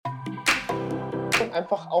Und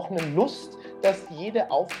einfach auch eine Lust, dass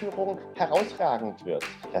jede Aufführung herausragend wird.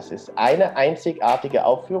 Das ist eine einzigartige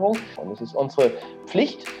Aufführung und es ist unsere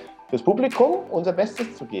Pflicht, fürs Publikum unser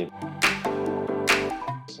Bestes zu geben.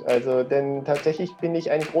 Also, denn tatsächlich bin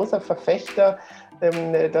ich ein großer Verfechter,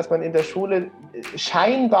 dass man in der Schule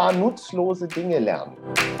scheinbar nutzlose Dinge lernt.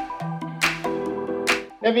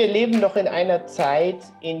 Ja, wir leben noch in einer Zeit,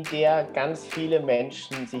 in der ganz viele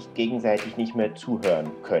Menschen sich gegenseitig nicht mehr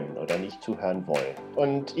zuhören können oder nicht zuhören wollen.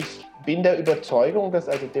 Und ich bin der Überzeugung, dass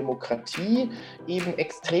also Demokratie eben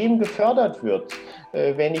extrem gefördert wird,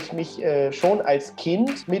 wenn ich mich schon als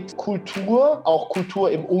Kind mit Kultur, auch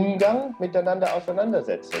Kultur im Umgang miteinander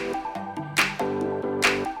auseinandersetze.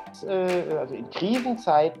 Also in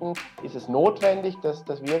Krisenzeiten ist es notwendig, dass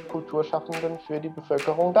wir Kulturschaffenden für die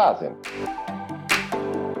Bevölkerung da sind.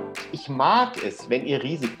 Ich mag es, wenn ihr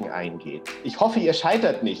Risiken eingeht. Ich hoffe, ihr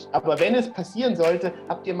scheitert nicht. Aber wenn es passieren sollte,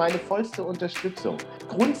 habt ihr meine vollste Unterstützung.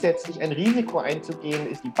 Grundsätzlich ein Risiko einzugehen,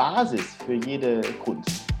 ist die Basis für jede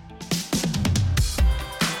Kunst.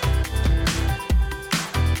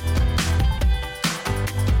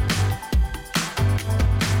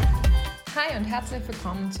 Hi und herzlich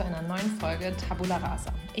willkommen zu einer neuen Folge Tabula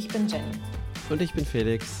Rasa. Ich bin Jenny. Und ich bin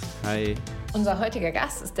Felix. Hi. Unser heutiger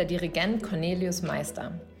Gast ist der Dirigent Cornelius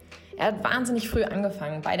Meister. Er hat wahnsinnig früh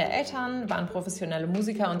angefangen. Beide Eltern waren professionelle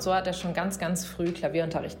Musiker und so hat er schon ganz, ganz früh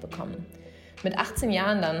Klavierunterricht bekommen. Mit 18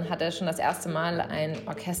 Jahren dann hat er schon das erste Mal ein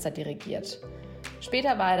Orchester dirigiert.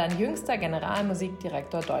 Später war er dann jüngster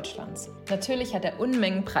Generalmusikdirektor Deutschlands. Natürlich hat er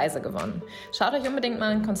Unmengen Preise gewonnen. Schaut euch unbedingt mal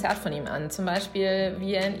ein Konzert von ihm an. Zum Beispiel,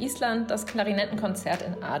 wie er in Island das Klarinettenkonzert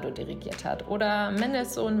in A-Dur dirigiert hat. Oder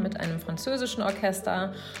Mendelssohn mit einem französischen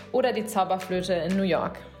Orchester. Oder die Zauberflöte in New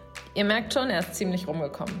York. Ihr merkt schon, er ist ziemlich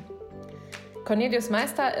rumgekommen. Cornelius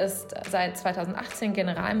Meister ist seit 2018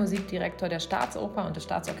 Generalmusikdirektor der Staatsoper und des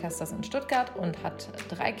Staatsorchesters in Stuttgart und hat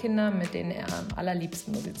 3 Kinder, mit denen er am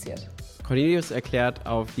allerliebsten musiziert. Cornelius erklärt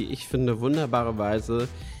auf, wie ich finde, wunderbare Weise,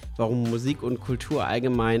 warum Musik und Kultur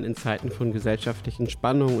allgemein in Zeiten von gesellschaftlichen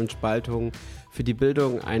Spannungen und Spaltungen für die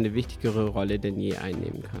Bildung eine wichtigere Rolle denn je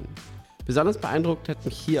einnehmen kann. Besonders beeindruckt hat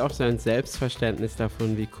mich hier auch sein Selbstverständnis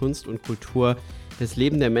davon, wie Kunst und Kultur das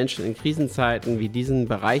Leben der Menschen in Krisenzeiten wie diesen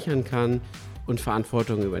bereichern kann und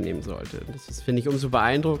Verantwortung übernehmen sollte. Das ist, finde ich, umso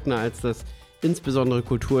beeindruckender, als dass insbesondere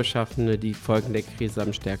Kulturschaffende die Folgen der Krise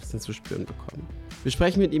am stärksten zu spüren bekommen. Wir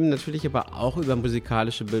sprechen mit ihm natürlich aber auch über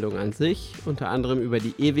musikalische Bildung an sich, unter anderem über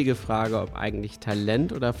die ewige Frage, ob eigentlich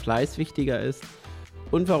Talent oder Fleiß wichtiger ist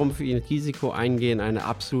und warum für ihn Risiko eingehen eine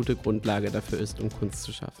absolute Grundlage dafür ist, um Kunst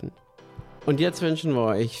zu schaffen. Und jetzt wünschen wir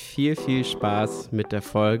euch viel, viel Spaß mit der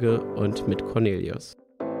Folge und mit Cornelius.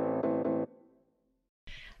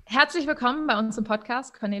 Herzlich willkommen bei uns im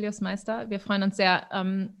Podcast, Cornelius Meister. Wir freuen uns sehr.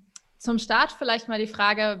 Zum Start vielleicht mal die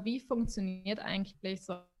Frage, wie funktioniert eigentlich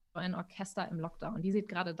so ein Orchester im Lockdown? Wie sieht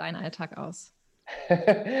gerade dein Alltag aus?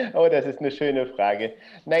 Oh, das ist eine schöne Frage.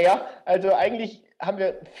 Naja, also eigentlich haben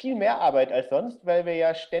wir viel mehr Arbeit als sonst, weil wir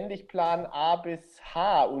ja ständig Plan A bis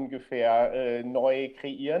H ungefähr neu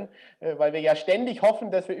kreieren, weil wir ja ständig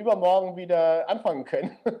hoffen, dass wir übermorgen wieder anfangen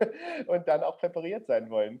können und dann auch präpariert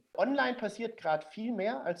sein wollen. Online passiert gerade viel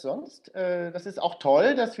mehr als sonst. Das ist auch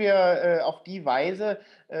toll, dass wir auf die Weise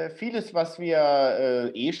vieles, was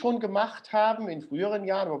wir schon gemacht haben in früheren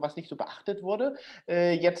Jahren, aber was nicht so beachtet wurde,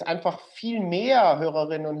 jetzt einfach viel mehr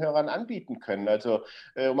Hörerinnen und Hörern anbieten können. Also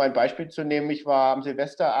um ein Beispiel zu nehmen, ich war am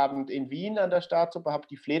Silvesterabend in Wien an der Staatsoper, habe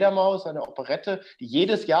die Fledermaus, eine Operette, die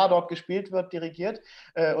jedes Jahr dort gespielt wird, dirigiert.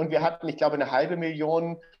 Und wir hatten, ich glaube,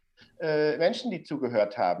 500.000 Menschen, die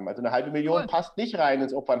zugehört haben. Also 500.000 passt nicht rein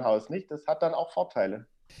ins Opernhaus, nicht? Das hat dann auch Vorteile.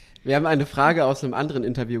 Wir haben eine Frage aus einem anderen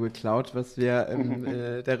Interview geklaut, was wir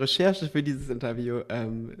der Recherche für dieses Interview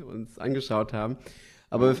uns angeschaut haben.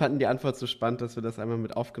 Aber wir fanden die Antwort so spannend, dass wir das einmal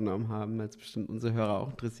mit aufgenommen haben, weil es bestimmt unsere Hörer auch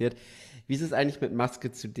interessiert. Wie ist es eigentlich mit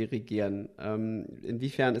Maske zu dirigieren?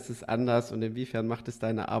 Inwiefern ist es anders und inwiefern macht es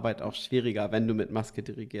deine Arbeit auch schwieriger, wenn du mit Maske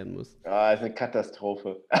dirigieren musst? Ja, ist eine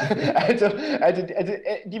Katastrophe. Also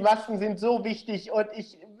die Masken sind so wichtig und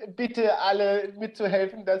ich bitte alle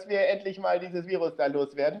mitzuhelfen, dass wir endlich mal dieses Virus da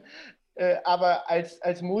loswerden. Aber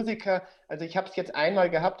als Musiker, also ich habe es jetzt einmal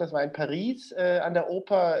gehabt, das war in Paris an der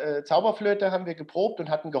Oper, Zauberflöte haben wir geprobt und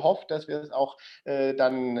hatten gehofft, dass wir es auch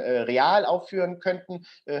dann real aufführen könnten.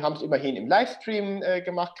 Haben es immerhin im Livestream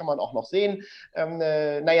gemacht, kann man auch noch sehen.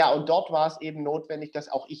 Naja, und dort war es eben notwendig,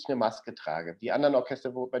 dass auch ich eine Maske trage. Die anderen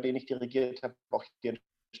Orchester, bei denen ich dirigiert habe, auch hier in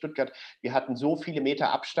Stuttgart, wir hatten so viele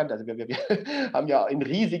Meter Abstand, also wir haben ja in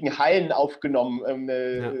riesigen Hallen aufgenommen,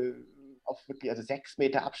 auf wirklich, also 6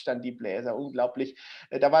 Meter Abstand die Bläser, unglaublich.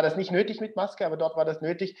 Da war das nicht nötig mit Maske, aber dort war das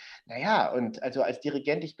nötig. Naja, und also als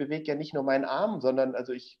Dirigent, ich bewege ja nicht nur meinen Arm, sondern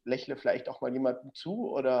also ich lächle vielleicht auch mal jemandem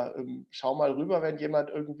zu oder schau mal rüber, wenn jemand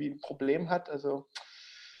irgendwie ein Problem hat. Also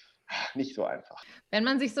nicht so einfach. Wenn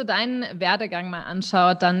man sich so deinen Werdegang mal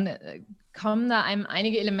anschaut, dann kommen da einem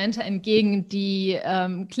einige Elemente entgegen, die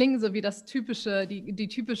klingen so wie die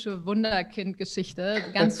typische Wunderkind-Geschichte.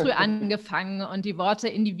 Ganz früh angefangen und die Worte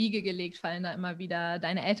in die Wiege gelegt fallen da immer wieder.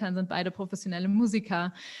 Deine Eltern sind beide professionelle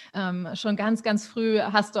Musiker. Schon ganz, ganz früh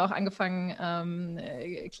hast du auch angefangen,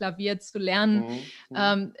 Klavier zu lernen.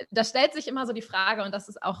 Da stellt sich immer so die Frage, und das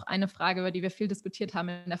ist auch eine Frage, über die wir viel diskutiert haben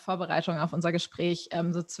in der Vorbereitung auf unser Gespräch,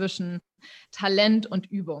 so zwischen Talent und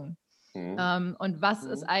Übung. Und was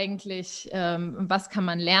ist eigentlich, was kann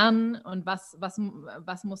man lernen und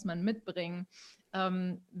was muss man mitbringen?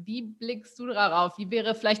 Wie blickst du darauf? Wie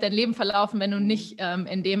wäre vielleicht dein Leben verlaufen, wenn du nicht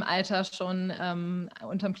in dem Alter schon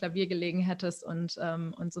unterm Klavier gelegen hättest und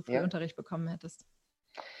so früh Unterricht bekommen hättest?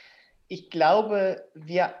 Ich glaube,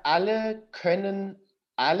 wir alle können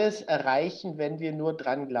alles erreichen, wenn wir nur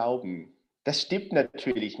dran glauben. Das stimmt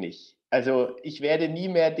natürlich nicht. Also ich werde nie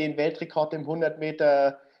mehr den Weltrekord im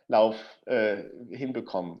 100-Meter-Lauf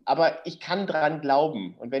hinbekommen. Aber ich kann dran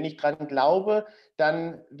glauben. Und wenn ich dran glaube,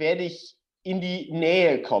 dann werde ich in die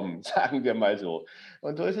Nähe kommen, sagen wir mal so.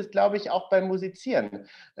 Und so ist es, glaube ich, auch beim Musizieren.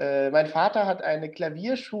 Mein Vater hat eine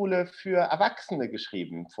Klavierschule für Erwachsene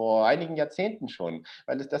geschrieben, vor einigen Jahrzehnten schon,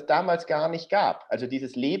 weil es das damals gar nicht gab. Also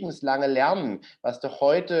dieses lebenslange Lernen, was doch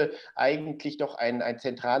heute eigentlich doch ein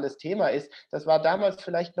zentrales Thema ist, das war damals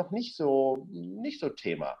vielleicht noch nicht so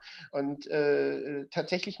Thema. Und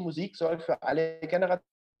tatsächlich Musik soll für alle Generationen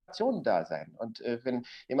da sein. Und wenn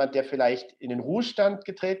jemand, der vielleicht in den Ruhestand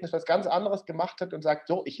getreten ist, was ganz anderes gemacht hat und sagt,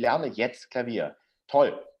 so, ich lerne jetzt Klavier.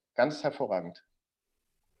 Toll, ganz hervorragend.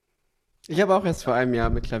 Ich habe auch erst vor einem Jahr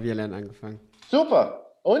mit Klavierlernen angefangen.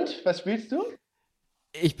 Super. Und, was spielst du?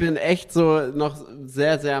 Ich bin echt so noch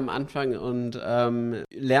sehr, sehr am Anfang und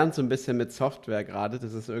lerne so ein bisschen mit Software gerade.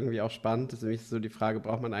 Das ist irgendwie auch spannend. Das ist nämlich so die Frage,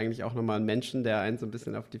 braucht man eigentlich auch nochmal einen Menschen, der einen so ein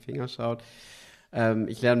bisschen auf die Finger schaut?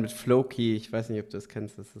 Ich lerne mit Flowkey. Ich weiß nicht, ob du das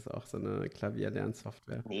kennst. Das ist auch so eine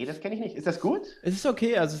Klavierlernsoftware. Nee, das kenne ich nicht. Ist das gut? Es ist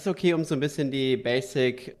okay, also es ist okay, um so ein bisschen die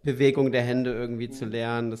Basic-Bewegung der Hände irgendwie zu Mhm.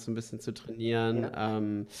 lernen, das so ein bisschen zu trainieren. Ja.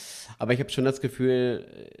 Aber ich habe schon das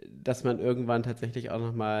Gefühl, dass man irgendwann tatsächlich auch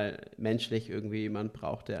nochmal menschlich irgendwie jemand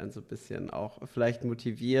braucht, der einen so ein bisschen auch vielleicht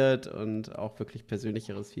motiviert und auch wirklich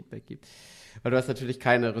persönlicheres Feedback gibt. Weil du hast natürlich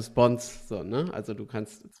keine Response, so, ne? Also du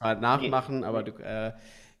kannst zwar Nee, nachmachen, aber nee. du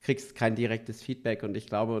kriegst kein direktes Feedback und ich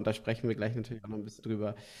glaube, und da sprechen wir gleich natürlich auch noch ein bisschen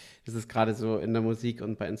drüber, das ist gerade so in der Musik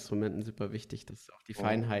und bei Instrumenten super wichtig, dass du auch die Mhm.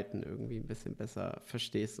 Feinheiten irgendwie ein bisschen besser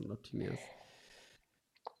verstehst und optimierst.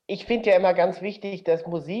 Ich finde ja immer ganz wichtig, dass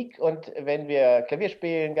Musik und wenn wir Klavier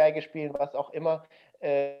spielen, Geige spielen, was auch immer,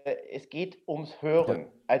 es geht ums Ja. Hören.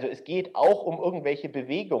 Also es geht auch um irgendwelche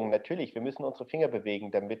Bewegungen. Natürlich, wir müssen unsere Finger bewegen,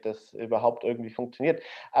 damit das überhaupt irgendwie funktioniert.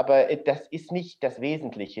 Aber das ist nicht das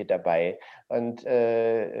Wesentliche dabei. Und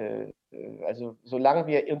also solange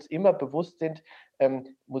wir uns immer bewusst sind,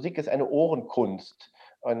 Musik ist eine Ohrenkunst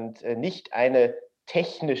und nicht eine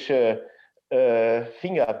technische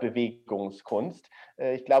Fingerbewegungskunst.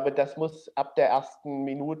 Ich glaube, das muss ab der ersten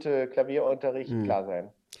Minute Klavierunterricht Hm. klar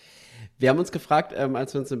sein. Wir haben uns gefragt,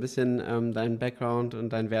 als wir uns so ein bisschen deinen Background und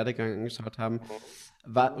deinen Werdegang angeschaut haben,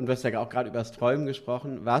 und du hast ja auch gerade über das Träumen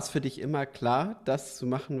gesprochen, war es für dich immer klar, das zu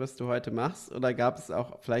machen, was du heute machst? Oder gab es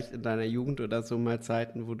auch vielleicht in deiner Jugend oder so mal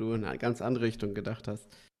Zeiten, wo du in eine ganz andere Richtung gedacht hast?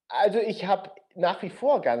 Also ich habe nach wie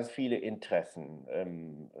vor ganz viele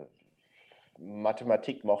Interessen.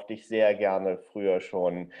 Mathematik mochte ich sehr gerne früher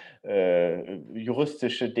schon.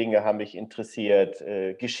 Juristische Dinge haben mich interessiert.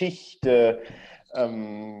 Geschichte.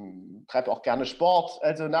 Treibe auch gerne Sport.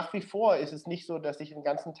 Also nach wie vor ist es nicht so, dass ich den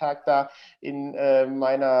ganzen Tag da in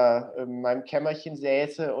meinem Kämmerchen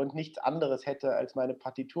säße und nichts anderes hätte als meine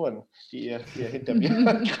Partituren, die ihr hier hinter mir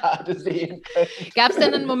gerade sehen könnt. Gab es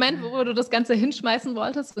denn einen Moment, wo du das Ganze hinschmeißen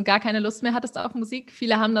wolltest und gar keine Lust mehr hattest auf Musik?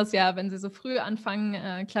 Viele haben das ja, wenn sie so früh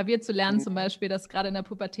anfangen, Klavier zu lernen zum Beispiel, dass gerade in der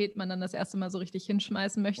Pubertät man dann das erste Mal so richtig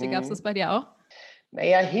hinschmeißen möchte. Gab es das bei dir auch?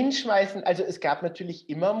 Naja, hinschmeißen, also es gab natürlich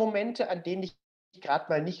immer Momente, an denen ich gerade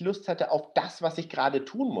mal nicht Lust hatte auf das, was ich gerade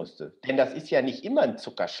tun musste. Denn das ist ja nicht immer ein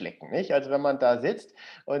Zuckerschlecken, nicht? Also wenn man da sitzt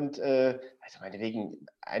und, also meinetwegen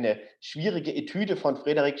eine schwierige Etüde von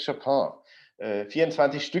Frédéric Chopin,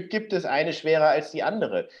 24 Stück gibt es, eine schwerer als die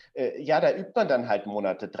andere. Ja, da übt man dann halt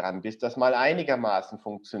Monate dran, bis das mal einigermaßen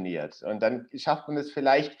funktioniert. Und dann schafft man es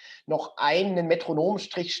vielleicht noch einen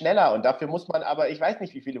Metronomstrich schneller. Und dafür muss man aber, ich weiß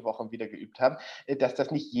nicht, wie viele Wochen wieder geübt haben, dass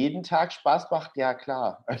das nicht jeden Tag Spaß macht, ja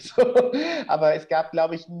klar. Also, aber es gab,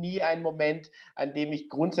 glaube ich, nie einen Moment, an dem ich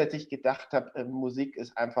grundsätzlich gedacht habe, Musik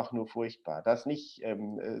ist einfach nur furchtbar. Das nicht.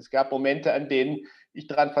 Es gab Momente, an denen ich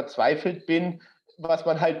daran verzweifelt bin, was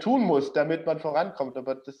man halt tun muss, damit man vorankommt.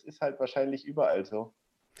 Aber das ist halt wahrscheinlich überall so.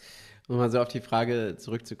 Um mal so auf die Frage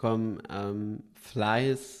zurückzukommen,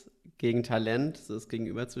 Fleiß gegen Talent, so das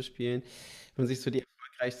Gegenüberzuspielen. Wenn man sich so die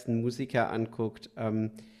erfolgreichsten Musiker anguckt,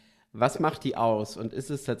 was macht die aus? Und ist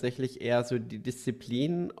es tatsächlich eher so die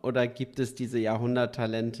Disziplin oder gibt es diese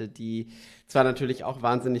Jahrhunderttalente, die zwar natürlich auch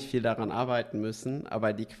wahnsinnig viel daran arbeiten müssen,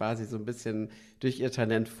 aber die quasi so ein bisschen durch ihr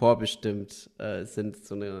Talent vorbestimmt sind,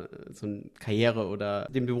 so eine Karriere oder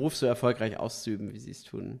den Beruf so erfolgreich auszuüben, wie sie es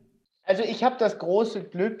tun? Also ich habe das große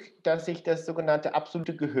Glück, dass ich das sogenannte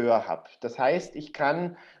absolute Gehör habe. Das heißt, ich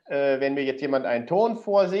kann, wenn mir jetzt jemand einen Ton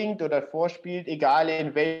vorsingt oder vorspielt, egal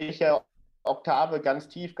in welcher Oktave, ganz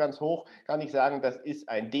tief, ganz hoch, kann ich sagen, das ist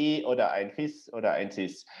ein D oder ein Fis oder ein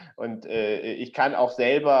Cis. Und ich kann auch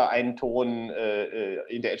selber einen Ton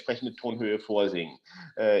in der entsprechenden Tonhöhe vorsingen.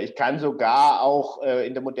 Ich kann sogar auch,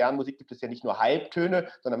 in der modernen Musik gibt es ja nicht nur Halbtöne,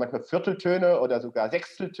 sondern manchmal Vierteltöne oder sogar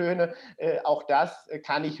Sechsteltöne. Auch das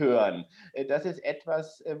kann ich hören. Das ist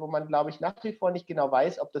etwas, wo man, glaube ich, nach wie vor nicht genau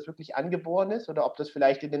weiß, ob das wirklich angeboren ist oder ob das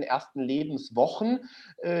vielleicht in den ersten Lebenswochen,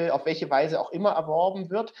 auf welche Weise auch immer erworben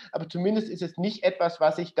wird. Aber zumindest ist es nicht etwas,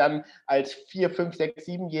 was ich dann als 4, 5, 6,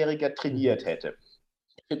 7-Jähriger trainiert Mhm. hätte.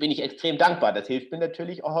 Dafür bin ich extrem dankbar. Das hilft mir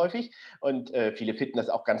natürlich auch häufig. Und viele finden das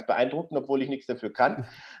auch ganz beeindruckend, obwohl ich nichts dafür kann.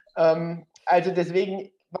 Also deswegen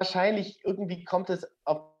wahrscheinlich irgendwie kommt es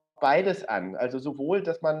auf beides an. Also sowohl,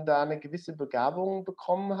 dass man da eine gewisse Begabung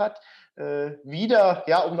bekommen hat, wieder,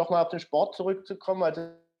 ja, um nochmal auf den Sport zurückzukommen, also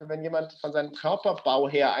wenn jemand von seinem Körperbau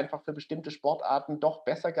her einfach für bestimmte Sportarten doch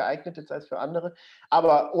besser geeignet ist als für andere.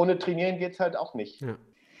 Aber ohne Trainieren geht es halt auch nicht. Ja.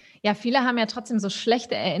 Ja, viele haben ja trotzdem so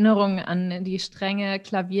schlechte Erinnerungen an die strenge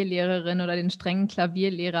Klavierlehrerin oder den strengen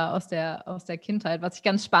Klavierlehrer aus der Kindheit, was ich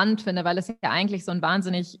ganz spannend finde, weil es ja eigentlich so ein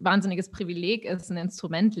wahnsinniges Privileg ist, ein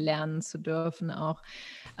Instrument lernen zu dürfen auch.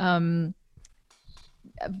 Ähm,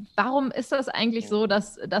 Warum ist das eigentlich so,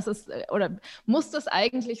 dass es, oder muss das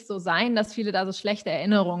eigentlich so sein, dass viele da so schlechte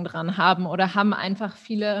Erinnerungen dran haben oder haben einfach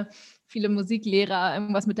viele Musiklehrer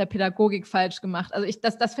irgendwas mit der Pädagogik falsch gemacht? Also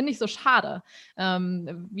das finde ich so schade.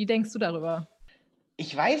 Wie denkst du darüber?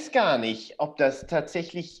 Ich weiß gar nicht, ob das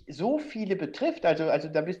tatsächlich so viele betrifft. Also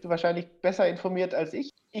da bist du wahrscheinlich besser informiert als ich.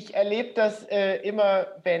 Ich erlebe das immer,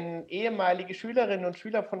 wenn ehemalige Schülerinnen und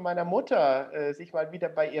Schüler von meiner Mutter sich mal wieder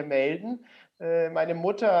bei ihr melden. Meine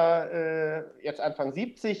Mutter, jetzt Anfang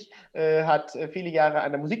 70, hat viele Jahre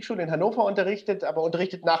an der Musikschule in Hannover unterrichtet, aber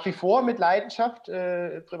unterrichtet nach wie vor mit Leidenschaft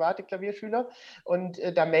private Klavierschüler. Und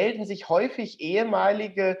da melden sich häufig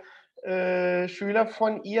ehemalige Schüler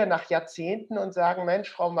von ihr nach Jahrzehnten und sagen, Mensch,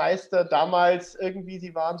 Frau Meister, damals irgendwie,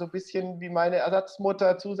 Sie waren so ein bisschen wie meine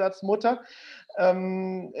Ersatzmutter, Zusatzmutter.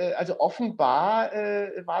 Also offenbar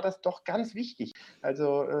war das doch ganz wichtig.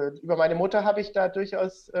 Also über meine Mutter habe ich da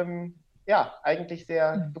durchaus, ja, eigentlich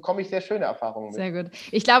bekomme ich sehr schöne Erfahrungen mit. Sehr gut.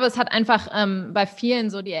 Ich glaube, es hat einfach bei vielen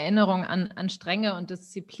so die Erinnerung an Strenge und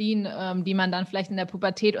Disziplin, die man dann vielleicht in der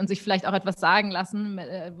Pubertät und sich vielleicht auch etwas sagen lassen,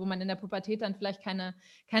 wo man in der Pubertät dann vielleicht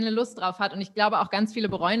keine Lust drauf hat. Und ich glaube auch ganz viele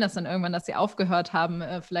bereuen das dann irgendwann, dass sie aufgehört haben,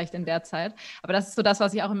 vielleicht in der Zeit. Aber das ist so das,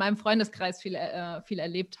 was ich auch in meinem Freundeskreis viel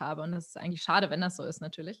erlebt habe. Und das ist eigentlich schade, wenn das so ist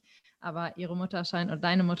natürlich. Aber ihre Mutter scheint und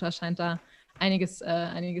deine Mutter scheint da einiges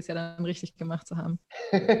ja dann richtig gemacht zu haben.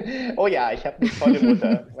 Oh ja, ich habe eine tolle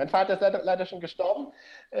Mutter. Mein Vater ist leider schon gestorben,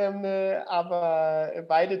 aber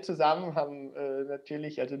beide zusammen haben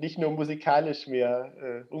natürlich, also nicht nur musikalisch,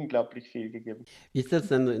 mir unglaublich viel gegeben. Wie ist das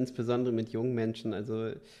denn so insbesondere mit jungen Menschen?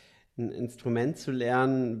 Also ein Instrument zu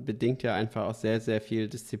lernen bedingt ja einfach auch sehr, sehr viel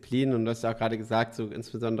Disziplin und du hast ja auch gerade gesagt, so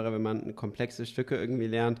insbesondere wenn man komplexe Stücke irgendwie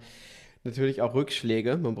lernt, natürlich auch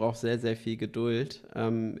Rückschläge. Man braucht sehr, sehr viel Geduld.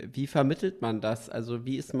 Wie vermittelt man das? Also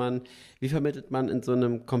wie vermittelt man in so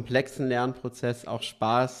einem komplexen Lernprozess auch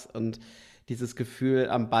Spaß und dieses Gefühl,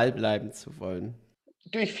 am Ball bleiben zu wollen?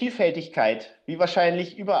 Durch Vielfältigkeit, wie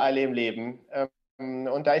wahrscheinlich überall im Leben.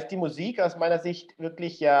 Und da ist die Musik aus meiner Sicht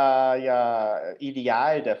wirklich ja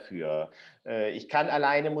ideal dafür. Ich kann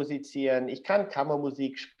alleine musizieren, ich kann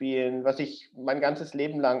Kammermusik spielen, was ich mein ganzes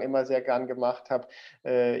Leben lang immer sehr gern gemacht habe.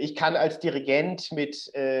 Ich kann als Dirigent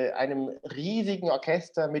mit einem riesigen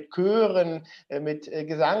Orchester, mit Chören, mit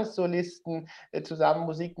Gesangssolisten zusammen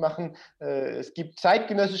Musik machen. Es gibt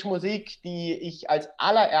zeitgenössische Musik, die ich als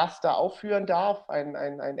allererster aufführen darf, ein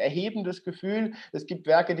erhebendes Gefühl. Es gibt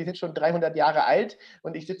Werke, die sind schon 300 Jahre alt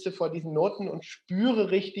und ich sitze vor diesen Noten und spüre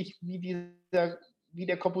richtig, wie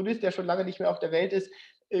der Komponist, der schon lange nicht mehr auf der Welt ist,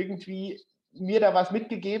 irgendwie mir da was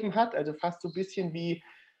mitgegeben hat. Also fast so ein bisschen wie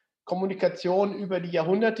Kommunikation über die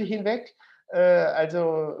Jahrhunderte hinweg.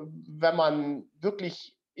 Also wenn man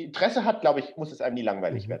wirklich Interesse hat, glaube ich, muss es einem nie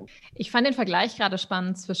langweilig werden. Ich fand den Vergleich gerade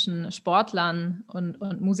spannend zwischen Sportlern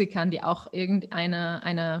und Musikern, die auch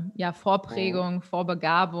eine Vorprägung,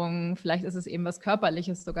 Vorbegabung, vielleicht ist es eben was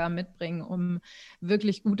Körperliches sogar mitbringen, um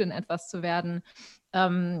wirklich gut in etwas zu werden.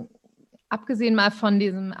 Abgesehen mal von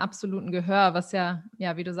diesem absoluten Gehör, was ja,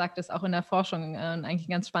 wie du sagtest, auch in der Forschung eigentlich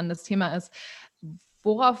ein ganz spannendes Thema ist.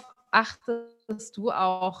 Worauf achtest du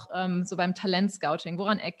auch so beim Talentscouting?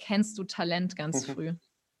 Woran erkennst du Talent ganz früh?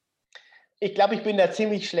 Ich glaube, ich bin da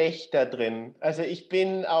ziemlich schlecht da drin. Also ich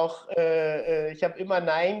bin auch, ich habe immer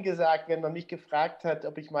Nein gesagt, wenn man mich gefragt hat,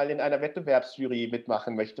 ob ich mal in einer Wettbewerbsjury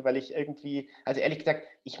mitmachen möchte, weil ich irgendwie, also ehrlich gesagt,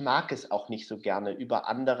 ich mag es auch nicht so gerne, über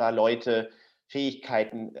anderer Leute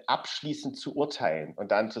Fähigkeiten abschließend zu urteilen und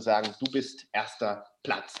dann zu sagen, du bist erster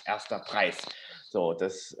Platz, erster Preis. So,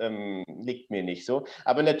 das liegt mir nicht so.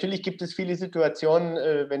 Aber natürlich gibt es viele Situationen,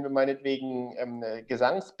 wenn wir meinetwegen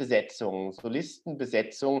Gesangsbesetzungen,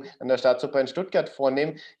 Solistenbesetzungen an der Staatsoper in Stuttgart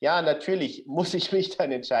vornehmen. Ja, natürlich muss ich mich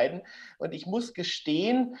dann entscheiden. Und ich muss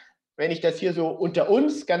gestehen, wenn ich das hier so unter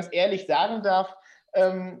uns ganz ehrlich sagen darf,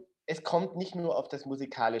 es kommt nicht nur auf das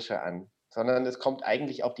Musikalische an, sondern es kommt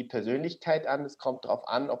eigentlich auf die Persönlichkeit an. Es kommt darauf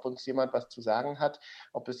an, ob uns jemand was zu sagen hat,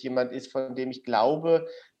 ob es jemand ist, von dem ich glaube,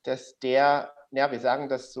 dass der, ja, wir sagen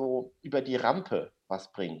das so, über die Rampe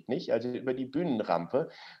was bringt, nicht? Also über die Bühnenrampe.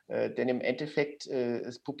 Denn im Endeffekt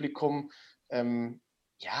das Publikum,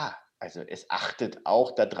 ja, also es achtet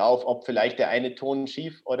auch darauf, ob vielleicht der eine Ton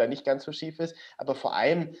schief oder nicht ganz so schief ist, aber vor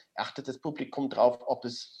allem achtet das Publikum darauf, ob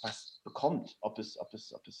es was bekommt, ob es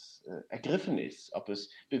ergriffen ist, ob es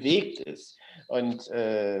bewegt ist. Und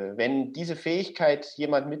wenn diese Fähigkeit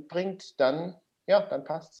jemand mitbringt, dann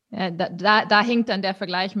passt. Ja, da hinkt dann der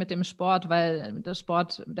Vergleich mit dem Sport, weil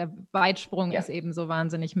der Weitsprung ist eben so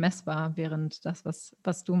wahnsinnig messbar, während das,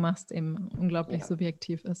 was du machst, eben unglaublich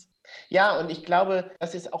subjektiv ist. Ja, und ich glaube,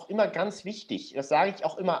 das ist auch immer ganz wichtig. Das sage ich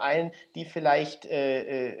auch immer allen, die vielleicht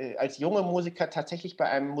als junge Musiker tatsächlich bei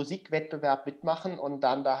einem Musikwettbewerb mitmachen und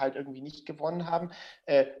dann da halt irgendwie nicht gewonnen haben.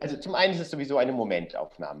 Also zum einen ist es sowieso eine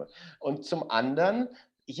Momentaufnahme. Und zum anderen,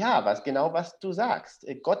 ja, was du sagst.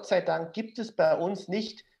 Gott sei Dank gibt es bei uns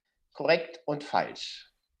nicht korrekt und falsch.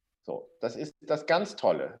 So, das ist das ganz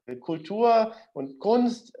Tolle. Kultur und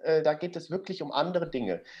Kunst, da geht es wirklich um andere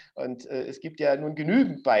Dinge. Und es gibt ja nun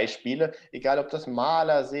genügend Beispiele, egal ob das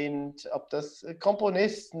Maler sind, ob das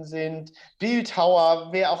Komponisten sind,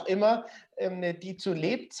 Bildhauer, wer auch immer, die zu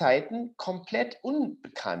Lebzeiten komplett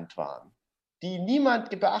unbekannt waren, die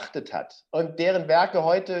niemand beachtet hat und deren Werke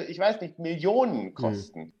heute, ich weiß nicht, Millionen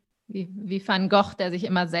kosten. Wie Van Gogh, der sich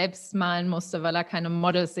immer selbst malen musste, weil er keine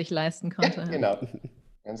Models sich leisten konnte. Ja, genau.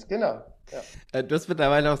 Ganz genau. Ja. Du hast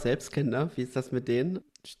mittlerweile auch selbst Kinder. Wie ist das mit denen?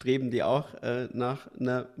 Streben die auch nach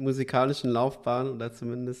einer musikalischen Laufbahn oder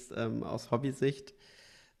zumindest aus Hobbysicht?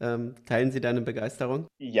 Teilen sie deine Begeisterung?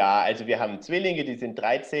 Ja, also wir haben Zwillinge, die sind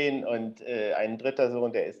 13 und ein dritter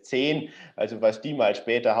Sohn, der ist 10. Also was die mal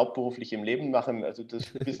später hauptberuflich im Leben machen, also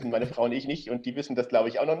das wissen meine Frau und ich nicht und die wissen das, glaube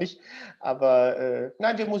ich, auch noch nicht. Aber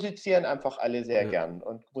nein, wir musizieren einfach alle sehr gern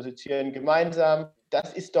und musizieren gemeinsam.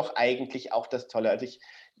 Das ist doch eigentlich auch das Tolle. Also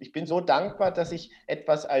ich bin so dankbar, dass ich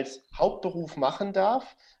etwas als Hauptberuf machen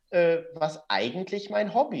darf, was eigentlich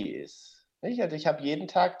mein Hobby ist. Nicht? Also ich habe jeden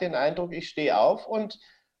Tag den Eindruck, ich stehe auf und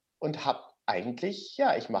habe eigentlich,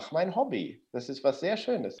 ja, ich mache mein Hobby. Das ist was sehr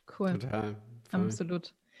Schönes. Cool. Total.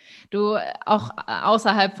 Absolut. Du, auch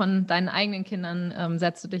außerhalb von deinen eigenen Kindern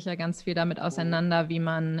setzt du dich ja ganz viel damit auseinander, wie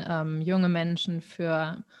man junge Menschen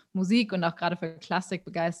für Musik und auch gerade für Klassik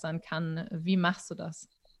begeistern kann. Wie machst du das?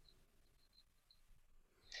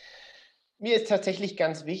 Mir ist tatsächlich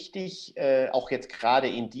ganz wichtig, auch jetzt gerade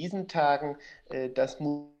in diesen Tagen, dass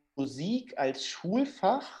Musik als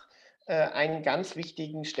Schulfach einen ganz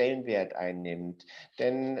wichtigen Stellenwert einnimmt.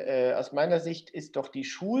 Denn aus meiner Sicht ist doch die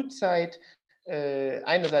Schulzeit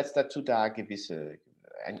einerseits dazu da,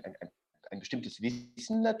 ein bestimmtes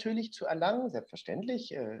Wissen natürlich zu erlangen,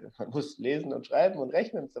 selbstverständlich. Man muss lesen und schreiben und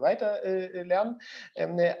rechnen und so weiter lernen.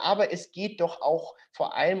 Aber es geht doch auch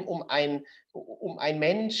vor allem um ein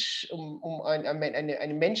Mensch,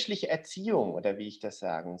 eine menschliche Erziehung oder wie ich das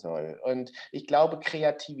sagen soll. Und ich glaube,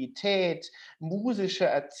 Kreativität, musische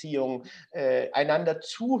Erziehung, einander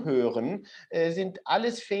zuhören, sind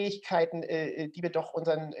alles Fähigkeiten, die wir doch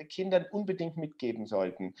unseren Kindern unbedingt mitgeben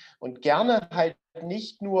sollten. Und gerne halt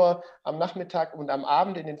nicht nur am Nachmittag und am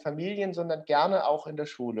Abend in den Familien, sondern gerne auch in der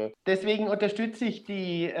Schule. Deswegen unterstütze ich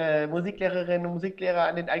die Musiklehrerinnen und Musiklehrer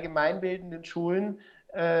an den allgemeinbildenden Schulen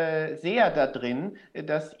sehr da drin,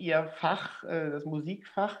 dass ihr Fach, das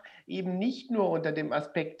Musikfach, eben nicht nur unter dem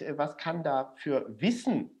Aspekt, was kann da für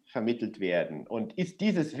Wissen vermittelt werden und ist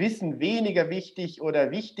dieses Wissen weniger wichtig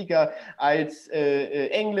oder wichtiger als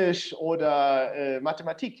Englisch oder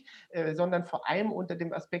Mathematik, sondern vor allem unter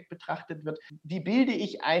dem Aspekt betrachtet wird, wie bilde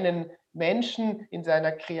ich einen Menschen in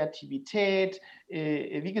seiner Kreativität,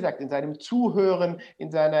 wie gesagt, in seinem Zuhören,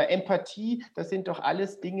 in seiner Empathie. Das sind doch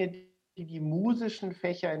alles Dinge, die musischen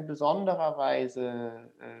Fächer in besonderer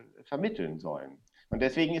Weise vermitteln sollen. Und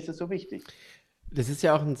deswegen ist es so wichtig. Das ist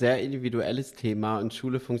ja auch ein sehr individuelles Thema und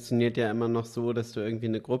Schule funktioniert ja immer noch so, dass du irgendwie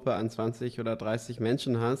eine Gruppe an 20 oder 30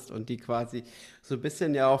 Menschen hast und die quasi so ein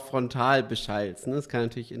bisschen ja auch frontal beschallst. Ne? Es kann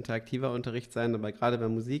natürlich interaktiver Unterricht sein, aber gerade bei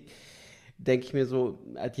Musik denke ich mir so,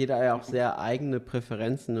 hat jeder ja auch sehr eigene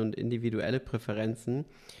Präferenzen und individuelle Präferenzen.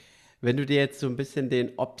 Wenn du dir jetzt so ein bisschen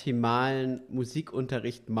den optimalen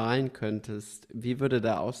Musikunterricht malen könntest, wie würde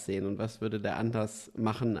der aussehen und was würde der anders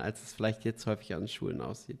machen, als es vielleicht jetzt häufig an Schulen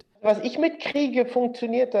aussieht? Was ich mitkriege,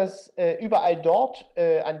 funktioniert das überall dort,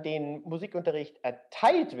 an denen Musikunterricht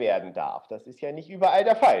erteilt werden darf. Das ist ja nicht überall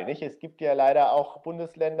der Fall. Nicht? Es gibt ja leider auch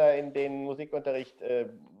Bundesländer, in denen Musikunterricht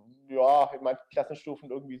ja, in manchen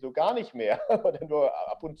Klassenstufen irgendwie so gar nicht mehr oder nur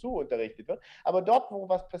ab und zu unterrichtet wird. Aber dort, wo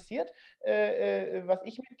was passiert, was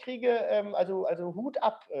ich mitkriege, also Hut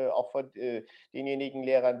ab auch von denjenigen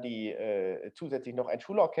Lehrern, die zusätzlich noch ein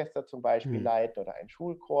Schulorchester zum Beispiel Hm. leiten oder einen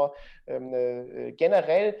Schulchor.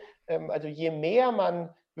 Generell, also je mehr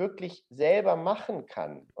man wirklich selber machen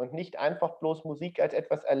kann und nicht einfach bloß Musik als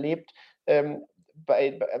etwas erlebt,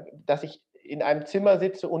 dass ich in einem Zimmer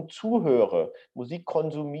sitze und zuhöre, Musik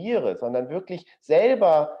konsumiere, sondern wirklich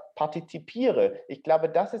selber partizipiere. Ich glaube,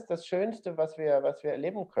 das ist das Schönste, was wir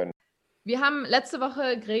erleben können. Wir haben letzte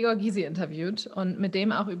Woche Gregor Gysi interviewt und mit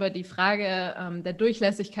dem auch über die Frage der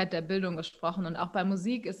Durchlässigkeit der Bildung gesprochen. Und auch bei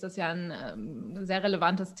Musik ist das ja ein sehr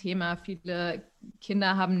relevantes Thema. Viele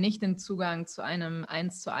Kinder haben nicht den Zugang zu einem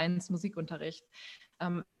 1:1 Musikunterricht.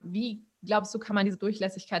 Wie glaubst du, kann man diese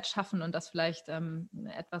Durchlässigkeit schaffen und das vielleicht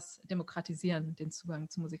etwas demokratisieren, den Zugang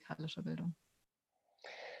zu musikalischer Bildung?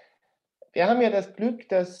 Wir haben ja das Glück,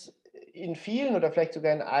 dass in vielen oder vielleicht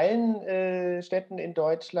sogar in allen Städten in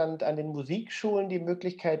Deutschland an den Musikschulen die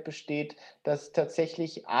Möglichkeit besteht, dass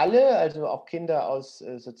tatsächlich alle, also auch Kinder aus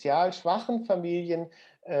sozial schwachen Familien,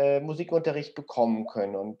 Musikunterricht bekommen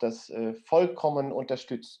können und das vollkommen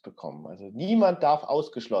unterstützt bekommen. Also niemand darf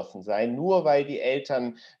ausgeschlossen sein, nur weil die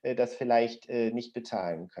Eltern das vielleicht nicht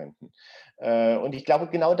bezahlen könnten. Und ich glaube,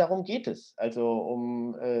 genau darum geht es. Also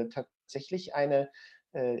um tatsächlich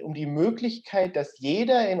um die Möglichkeit, dass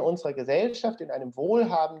jeder in unserer Gesellschaft, in einem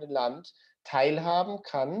wohlhabenden Land teilhaben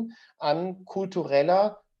kann an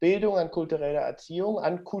kultureller Bildung, an kultureller Erziehung,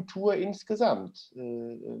 an Kultur insgesamt.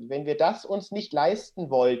 Wenn wir das uns nicht leisten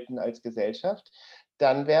wollten als Gesellschaft,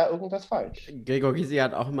 dann wäre irgendwas falsch. Gregor Gysi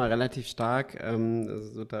hat auch immer relativ stark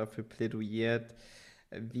so dafür plädiert,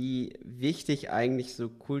 wie wichtig eigentlich so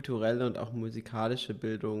kulturelle und auch musikalische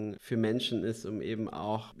Bildung für Menschen ist, um eben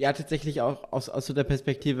auch, ja, tatsächlich auch aus so der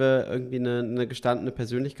Perspektive irgendwie eine gestandene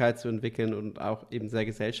Persönlichkeit zu entwickeln und auch eben sehr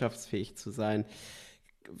gesellschaftsfähig zu sein.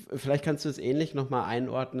 Vielleicht kannst du es ähnlich nochmal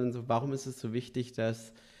einordnen, so warum ist es so wichtig,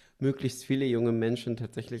 dass möglichst viele junge Menschen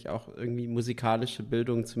tatsächlich auch irgendwie musikalische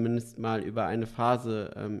Bildung zumindest mal über eine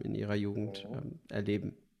Phase in ihrer Jugend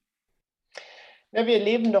erleben. Ja, wir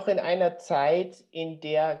leben doch in einer Zeit, in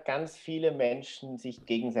der ganz viele Menschen sich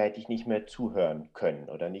gegenseitig nicht mehr zuhören können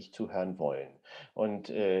oder nicht zuhören wollen. Und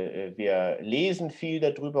wir lesen viel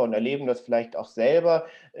darüber und erleben das vielleicht auch selber,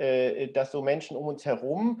 dass so Menschen um uns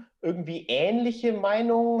herum irgendwie ähnliche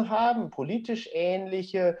Meinungen haben, politisch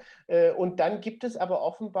ähnliche. Und dann gibt es aber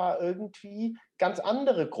offenbar irgendwie ganz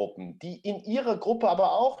andere Gruppen, die in ihrer Gruppe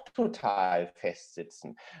aber auch total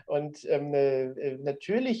festsitzen. Und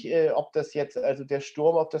natürlich, ob das jetzt also der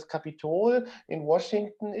Sturm auf das Kapitol in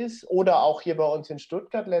Washington ist oder auch hier bei uns in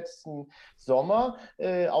Stuttgart letzten Sommer,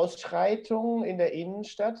 Ausschreitungen Stimmung in der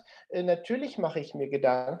Innenstadt. Natürlich mache ich mir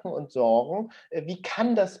Gedanken und Sorgen, wie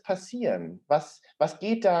kann das passieren? Was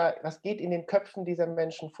geht in den Köpfen dieser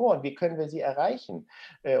Menschen vor und wie können wir sie erreichen?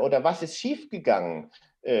 Oder was ist schiefgegangen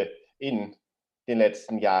in den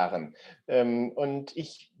letzten Jahren? Und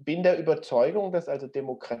ich bin der Überzeugung, dass also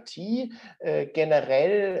Demokratie,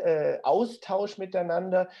 generell Austausch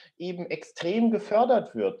miteinander eben extrem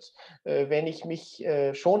gefördert wird, wenn ich mich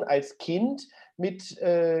schon als Kind mit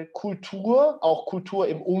Kultur, auch Kultur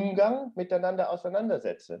im Umgang miteinander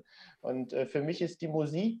auseinandersetze. Und für mich ist die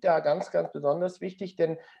Musik da ganz, ganz besonders wichtig,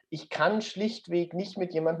 denn ich kann schlichtweg nicht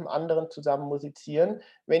mit jemandem anderen zusammen musizieren,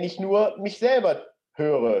 wenn ich nur mich selber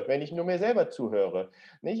höre, wenn ich nur mir selber zuhöre.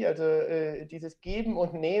 Nicht? Also dieses Geben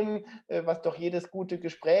und Nehmen, was doch jedes gute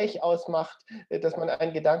Gespräch ausmacht, dass man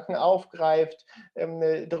einen Gedanken aufgreift,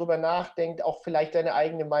 darüber nachdenkt, auch vielleicht seine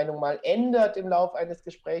eigene Meinung mal ändert im Laufe eines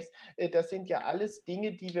Gesprächs. Das sind ja alles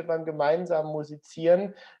Dinge, die wir beim gemeinsamen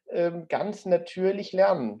Musizieren ganz natürlich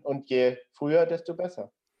lernen. Und je früher, desto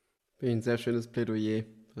besser. Finde ich ein sehr schönes Plädoyer.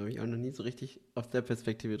 Da habe ich auch noch nie so richtig aus der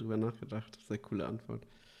Perspektive drüber nachgedacht. Sehr coole Antwort.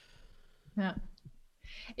 Ja.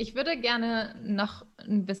 Ich würde gerne noch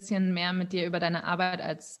ein bisschen mehr mit dir über deine Arbeit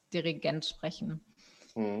als Dirigent sprechen.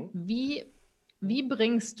 Mhm. Wie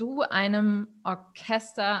bringst du einem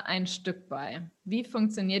Orchester ein Stück bei? Wie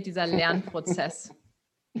funktioniert dieser Lernprozess?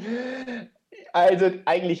 Also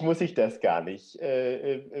eigentlich muss ich das gar nicht.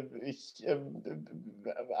 Ich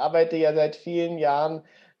arbeite ja seit vielen Jahren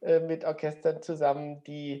mit Orchestern zusammen,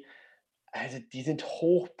 die sind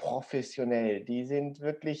hochprofessionell, die sind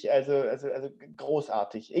wirklich also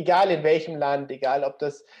großartig. Egal in welchem Land, egal ob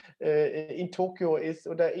das in Tokio ist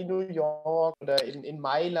oder in New York oder in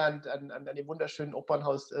Mailand an dem wunderschönen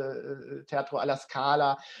Opernhaus Teatro alla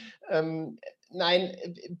Scala. Nein,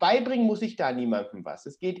 beibringen muss ich da niemandem was.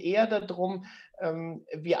 Es geht eher darum,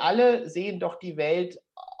 wir alle sehen doch die Welt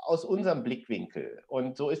aus unserem Blickwinkel.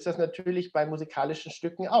 Und so ist das natürlich bei musikalischen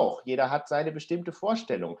Stücken auch. Jeder hat seine bestimmte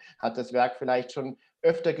Vorstellung, hat das Werk vielleicht schon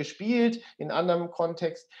öfter gespielt, in anderem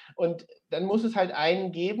Kontext. Und dann muss es halt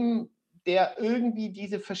einen geben, der irgendwie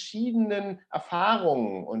diese verschiedenen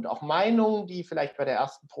Erfahrungen und auch Meinungen, die vielleicht bei der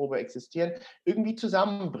ersten Probe existieren, irgendwie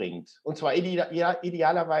zusammenbringt. Und zwar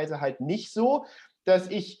idealerweise halt nicht so, dass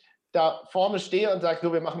ich da vorne stehe und sage,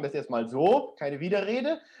 so, wir machen das jetzt mal so, keine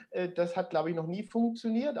Widerrede. Das hat, glaube ich, noch nie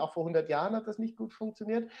funktioniert. Auch vor 100 Jahren hat das nicht gut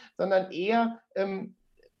funktioniert, sondern eher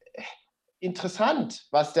interessant,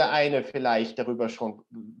 was der eine vielleicht darüber schon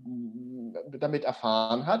damit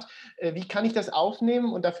erfahren hat. Wie kann ich das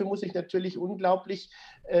aufnehmen? Und dafür muss ich natürlich unglaublich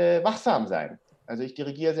wachsam sein. Also ich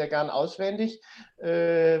dirigiere sehr gern auswendig,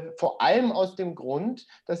 vor allem aus dem Grund,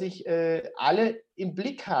 dass ich alle im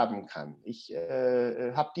Blick haben kann. Ich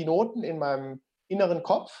habe die Noten in meinem inneren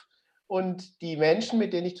Kopf und die Menschen,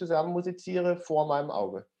 mit denen ich zusammen musiziere, vor meinem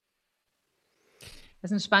Auge.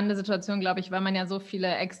 Das ist eine spannende Situation, glaube ich, weil man ja so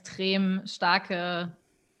viele extrem starke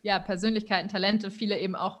Persönlichkeiten, Talente, viele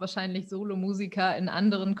eben auch wahrscheinlich Solomusiker in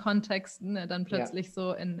anderen Kontexten dann plötzlich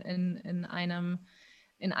so in einem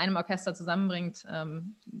Orchester zusammenbringt.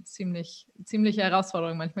 Ziemliche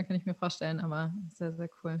Herausforderung, manchmal kann ich mir vorstellen, aber sehr, sehr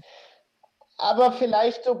cool. Aber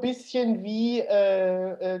vielleicht so ein bisschen wie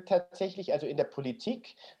tatsächlich, also in der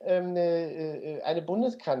Politik, eine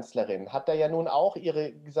Bundeskanzlerin hat da ja nun auch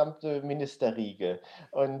ihre gesamte Ministerriege.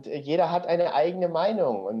 Und jeder hat eine eigene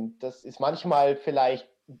Meinung. Und das ist manchmal vielleicht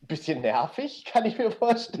ein bisschen nervig, kann ich mir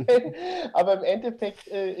vorstellen. Aber im Endeffekt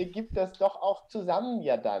gibt das doch auch zusammen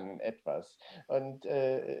ja dann etwas. Und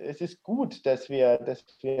es ist gut, dass wir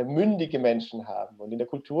mündige Menschen haben. Und in der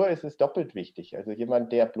Kultur ist es doppelt wichtig. Also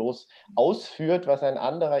jemand, der bloß ausführt, was ein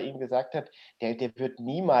anderer ihm gesagt hat, der wird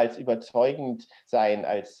niemals überzeugend sein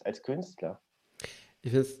als Künstler.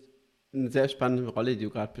 Ich finde es eine sehr spannende Rolle, die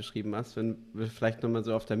du gerade beschrieben hast, wenn wir vielleicht nochmal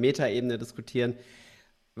so auf der Metaebene diskutieren.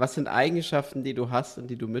 Was sind Eigenschaften, die du hast und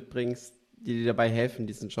die du mitbringst, die dir dabei helfen,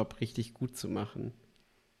 diesen Job richtig gut zu machen?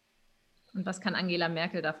 Und was kann Angela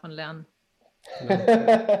Merkel davon lernen?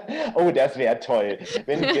 Oh, das wäre toll.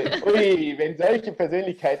 Wenn solche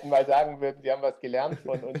Persönlichkeiten mal sagen würden, sie haben was gelernt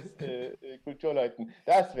von uns Kulturleuten,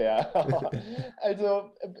 das wäre.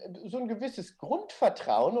 Also so ein gewisses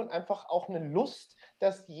Grundvertrauen und einfach auch eine Lust,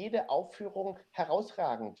 dass jede Aufführung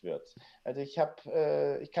herausragend wird. Also ich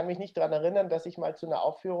kann mich nicht daran erinnern, dass ich mal zu einer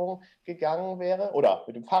Aufführung gegangen wäre oder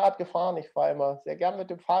mit dem Fahrrad gefahren. Ich fahre immer sehr gern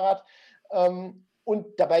mit dem Fahrrad.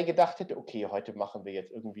 Und dabei gedacht hätte, okay, heute machen wir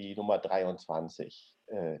jetzt irgendwie Nummer 23.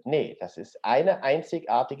 Nee, das ist eine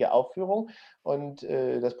einzigartige Aufführung und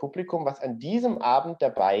das Publikum, was an diesem Abend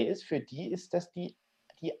dabei ist, für die ist das die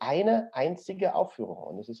eine einzige Aufführung.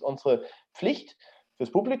 Und es ist unsere Pflicht,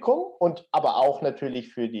 fürs Publikum und aber auch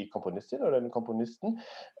natürlich für die Komponistin oder den Komponisten.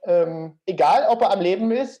 Egal, ob er am Leben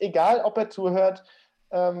ist, egal, ob er zuhört,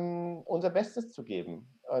 unser Bestes zu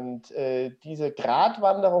geben. Und diese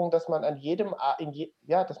Gratwanderung, dass man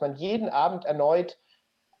dass man jeden Abend erneut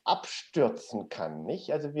abstürzen kann,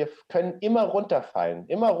 nicht? Also wir können immer runterfallen,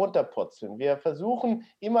 immer runterpurzeln. Wir versuchen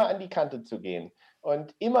immer an die Kante zu gehen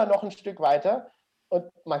und immer noch ein Stück weiter. Und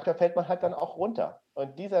manchmal fällt man halt dann auch runter.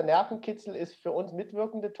 Und dieser Nervenkitzel ist für uns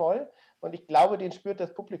Mitwirkende toll. Und ich glaube, den spürt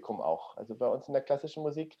das Publikum auch. Also bei uns in der klassischen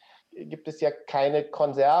Musik gibt es ja keine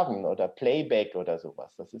Konserven oder Playback oder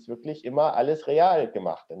sowas. Das ist wirklich immer alles real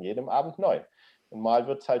gemacht, an jedem Abend neu. Und mal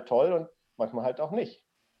wird es halt toll und manchmal halt auch nicht.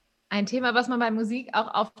 Ein Thema, was man bei Musik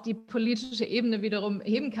auch auf die politische Ebene wiederum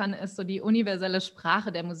heben kann, ist so die universelle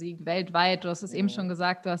Sprache der Musik weltweit. Du hast es eben schon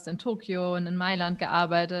gesagt, du hast in Tokio und in Mailand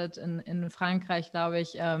gearbeitet, in Frankreich, glaube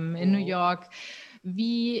ich, in New York.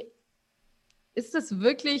 Wie ist es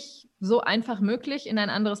wirklich so einfach möglich, in ein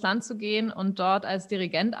anderes Land zu gehen und dort als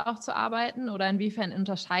Dirigent auch zu arbeiten? Oder inwiefern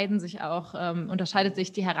unterscheidet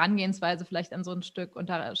sich die Herangehensweise vielleicht an so ein Stück,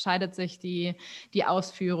 unterscheidet sich die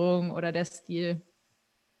Ausführung oder der Stil?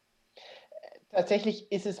 Tatsächlich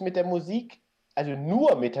ist es mit der Musik, also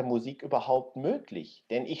nur mit der Musik überhaupt möglich.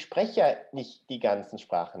 Denn ich spreche ja nicht die ganzen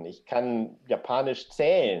Sprachen. Ich kann Japanisch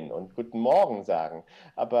zählen und Guten Morgen sagen.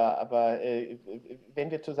 Aber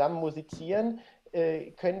wenn wir zusammen musizieren,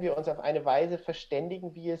 können wir uns auf eine Weise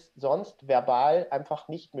verständigen, wie es sonst verbal einfach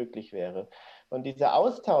nicht möglich wäre. Und dieser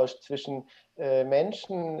Austausch zwischen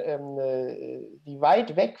Menschen, die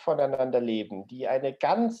weit weg voneinander leben, die eine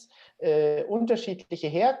ganz unterschiedliche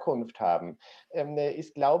Herkunft haben,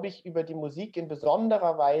 ist, glaube ich, über die Musik in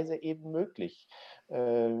besonderer Weise eben möglich.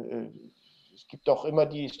 Stellt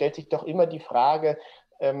sich doch immer die Frage,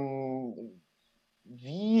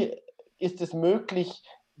 wie ist es möglich,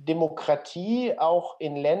 Demokratie auch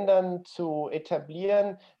in Ländern zu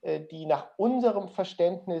etablieren, die nach unserem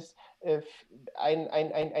Verständnis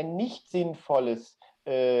ein nicht sinnvolles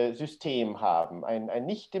System haben, ein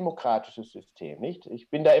nicht demokratisches System. Nicht? Ich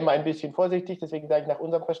bin da immer ein bisschen vorsichtig, deswegen sage ich nach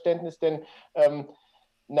unserem Verständnis, denn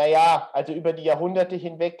also über die Jahrhunderte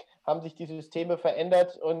hinweg haben sich die Systeme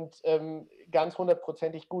verändert und ganz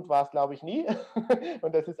hundertprozentig gut war es, glaube ich, nie.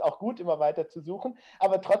 Und das ist auch gut, immer weiter zu suchen.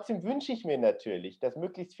 Aber trotzdem wünsche ich mir natürlich, dass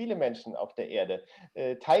möglichst viele Menschen auf der Erde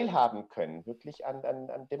teilhaben können, wirklich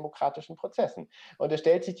an demokratischen Prozessen. Und es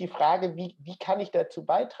stellt sich die Frage, wie kann ich dazu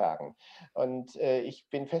beitragen? Und ich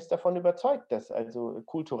bin fest davon überzeugt, dass also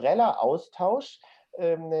kultureller Austausch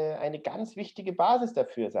eine ganz wichtige Basis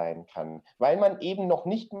dafür sein kann, weil man eben noch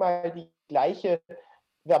nicht mal die gleiche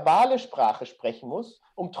verbale Sprache sprechen muss,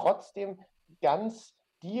 um trotzdem ganz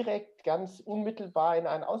direkt, ganz unmittelbar in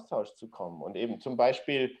einen Austausch zu kommen. Und eben zum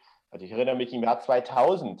Beispiel, also ich erinnere mich im Jahr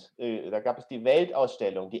 2000, da gab es die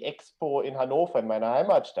Weltausstellung, die Expo in Hannover, in meiner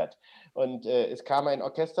Heimatstadt. Und es kam ein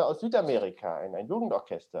Orchester aus Südamerika, ein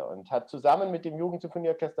Jugendorchester, und hat zusammen mit dem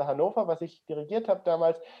Jugendsymphonieorchester Hannover, was ich dirigiert habe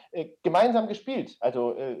damals, gemeinsam gespielt.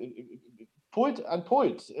 Also Pult an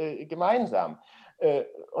Pult, gemeinsam.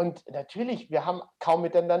 Und natürlich, wir haben kaum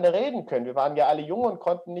miteinander reden können. Wir waren ja alle jung und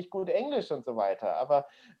konnten nicht gut Englisch und so weiter. Aber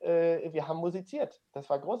wir haben musiziert. Das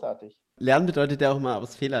war großartig. Lernen bedeutet ja auch mal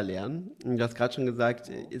aus Fehler lernen. Und du hast gerade schon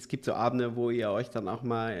gesagt, es gibt so Abende, wo ihr euch dann auch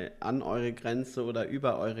mal an eure Grenze oder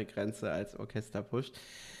über eure Grenze als Orchester pusht.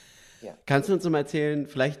 Ja. Kannst du uns noch mal erzählen,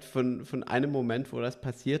 vielleicht von einem Moment, wo das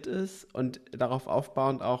passiert ist und darauf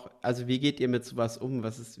aufbauend auch, also wie geht ihr mit sowas um?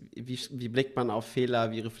 Wie blickt man auf Fehler?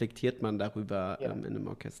 Wie reflektiert man darüber in einem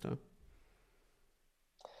Orchester?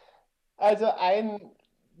 Also ein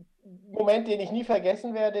Moment, den ich nie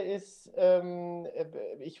vergessen werde, ist,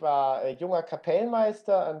 ich war junger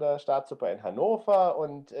Kapellmeister an der Staatsoper in Hannover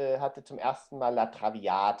und hatte zum ersten Mal La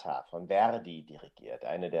Traviata von Verdi dirigiert,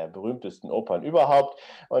 eine der berühmtesten Opern überhaupt.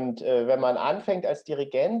 Und wenn man anfängt als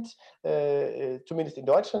Dirigent, zumindest in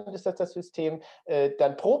Deutschland ist das System,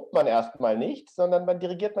 dann probt man erstmal nicht, sondern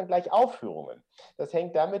dirigiert man gleich Aufführungen. Das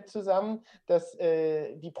hängt damit zusammen, dass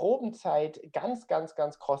die Probenzeit ganz, ganz,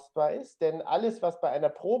 ganz kostbar ist, denn alles, was bei einer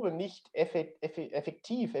Probe nicht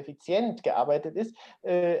effektiv, effizient gearbeitet ist,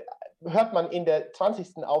 hört man in der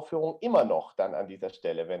 20. Aufführung immer noch dann an dieser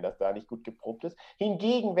Stelle, wenn das da nicht gut geprobt ist.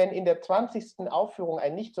 Hingegen, wenn in der 20. Aufführung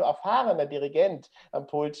ein nicht so erfahrener Dirigent am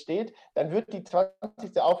Pult steht, dann wird die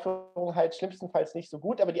 20. Aufführung halt schlimmstenfalls nicht so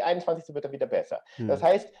gut, aber die 21. wird dann wieder besser. Das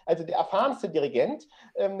heißt, also der erfahrenste Dirigent,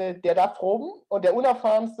 der darf proben und der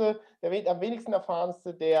unerfahrenste, am wenigsten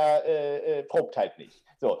erfahrenste, der probt halt nicht.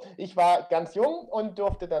 So, ich war ganz jung und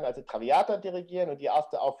durfte dann also Traviata dirigieren und die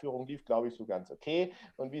erste Aufführung lief, glaube ich, so ganz okay.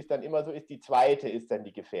 Und wie es dann immer so ist, die zweite ist dann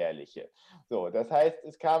die gefährliche. So, das heißt,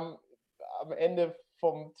 es kam am Ende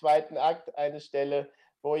vom zweiten Akt eine Stelle,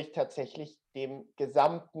 wo ich tatsächlich dem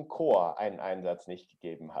gesamten Chor einen Einsatz nicht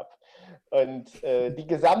gegeben habe. Und die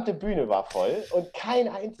gesamte Bühne war voll und kein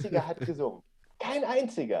einziger hat gesungen. Kein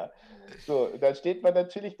einziger. So, dann steht man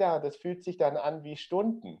natürlich da. Das fühlt sich dann an wie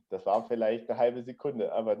Stunden. Das war vielleicht eine halbe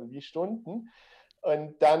Sekunde, aber wie Stunden.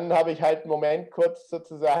 Und dann habe ich halt einen Moment kurz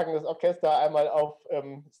sozusagen das Orchester einmal auf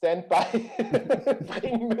Standby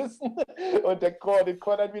bringen müssen und den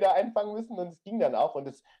Chor dann wieder einfangen müssen. Und es ging dann auch. Und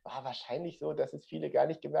es war wahrscheinlich so, dass es viele gar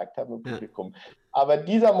nicht gemerkt haben im Publikum. Aber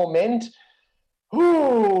dieser Moment,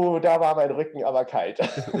 da war mein Rücken aber kalt.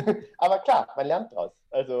 Aber klar, man lernt draus.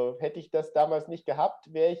 Also hätte ich das damals nicht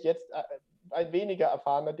gehabt, wäre ich jetzt ein weniger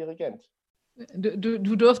erfahrener Dirigent. Du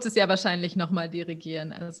durftest ja wahrscheinlich nochmal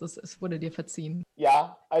dirigieren, also es wurde dir verziehen.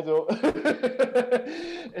 Ja, also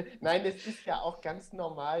nein, es ist ja auch ganz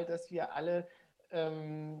normal, dass wir alle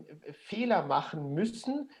Fehler machen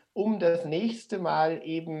müssen, um das nächste Mal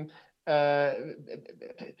eben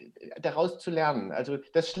daraus zu lernen. Also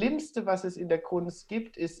das Schlimmste, was es in der Kunst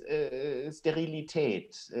gibt, ist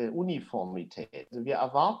Sterilität, Uniformität. Also wir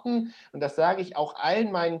erwarten, und das sage ich auch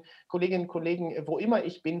allen meinen Kolleginnen und Kollegen, wo immer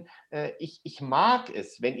ich bin, ich mag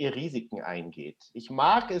es, wenn ihr Risiken eingeht. Ich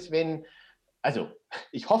mag es, also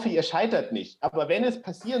ich hoffe, ihr scheitert nicht, aber wenn es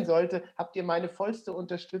passieren sollte, habt ihr meine vollste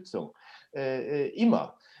Unterstützung.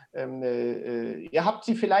 Immer. Ihr habt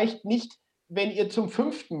sie vielleicht nicht, wenn ihr zum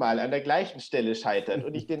 5. Mal an der gleichen Stelle scheitert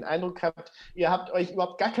und ich den Eindruck habe, ihr habt euch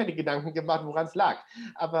überhaupt gar keine Gedanken gemacht, woran es lag.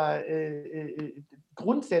 Aber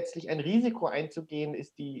grundsätzlich ein Risiko einzugehen,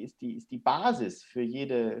 ist die Basis für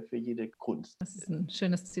jede Kunst. Das ist ein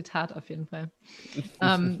schönes Zitat auf jeden Fall.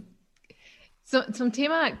 Zum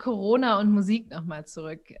Thema Corona und Musik nochmal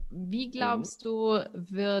zurück. Wie glaubst du,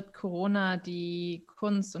 wird Corona die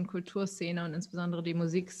Kunst- und Kulturszene und insbesondere die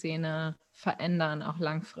Musikszene verändern, auch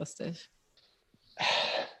langfristig?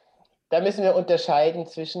 Da müssen wir unterscheiden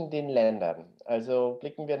zwischen den Ländern. Also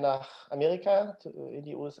blicken wir nach Amerika, in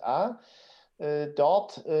die USA.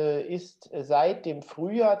 Dort ist seit dem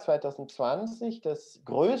Frühjahr 2020 das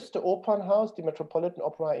größte Opernhaus, die Metropolitan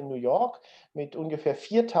Opera in New York, mit ungefähr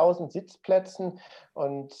 4000 Sitzplätzen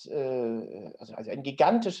und also ein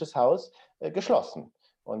gigantisches Haus, geschlossen.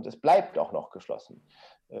 Und es bleibt auch noch geschlossen.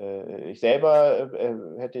 Ich selber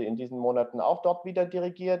hätte in diesen Monaten auch dort wieder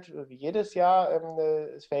dirigiert, wie jedes Jahr.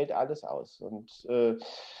 Es fällt alles aus. Und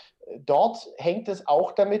dort hängt es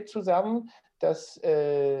auch damit zusammen, dass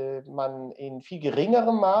man in viel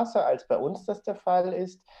geringerem Maße, als bei uns das der Fall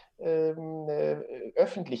ist,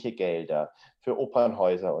 öffentliche Gelder für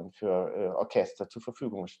Opernhäuser und für Orchester zur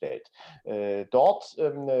Verfügung stellt. Dort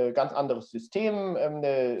ganz anderes System,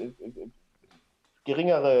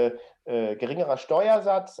 geringerer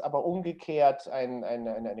Steuersatz, aber umgekehrt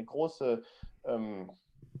eine großer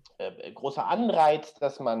Anreiz,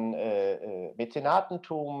 dass man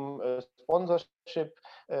Mäzenatentum, Sponsorship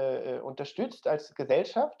unterstützt als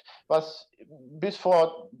Gesellschaft, was bis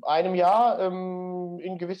vor einem Jahr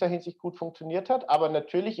in gewisser Hinsicht gut funktioniert hat, aber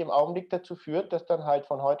natürlich im Augenblick dazu führt, dass dann halt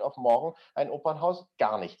von heute auf morgen ein Opernhaus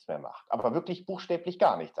gar nichts mehr macht. Aber wirklich buchstäblich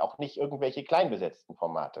gar nichts, auch nicht irgendwelche kleinbesetzten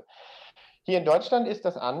Formate. Hier in Deutschland ist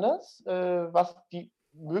das anders, was die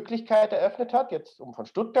Möglichkeit eröffnet hat, jetzt um von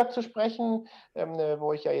Stuttgart zu sprechen,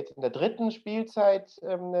 wo ich ja jetzt in der 3. Spielzeit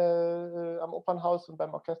am Opernhaus und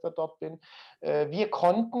beim Orchester dort bin. Wir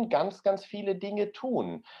konnten ganz, ganz viele Dinge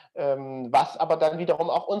tun, was aber dann wiederum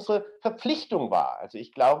auch unsere Verpflichtung war. Also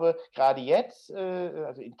ich glaube, gerade jetzt,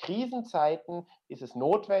 also in Krisenzeiten, ist es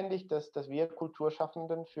notwendig, dass wir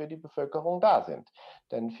Kulturschaffenden für die Bevölkerung da sind.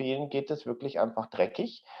 Denn vielen geht es wirklich einfach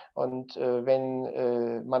dreckig. Und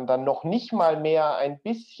wenn man dann noch nicht mal mehr ein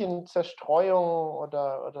bisschen Zerstreuung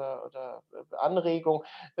oder Anregung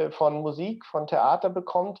von Musik, von Theater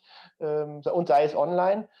bekommt, und sei es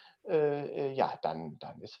online, ja, dann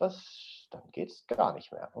geht es gar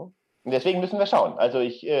nicht mehr. Ne? Und deswegen müssen wir schauen. Also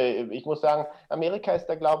ich muss sagen, Amerika ist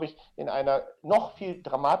da, glaube ich, in einer noch viel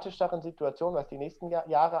dramatischeren Situation, was die nächsten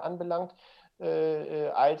Jahre anbelangt,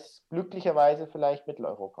 als glücklicherweise vielleicht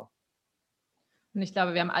Mitteleuropa. Und ich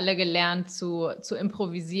glaube, wir haben alle gelernt zu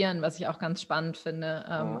improvisieren, was ich auch ganz spannend finde.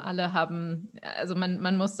 Alle haben, also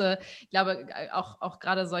man musste, ich glaube, auch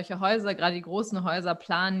gerade solche Häuser, gerade die großen Häuser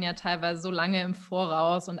planen ja teilweise so lange im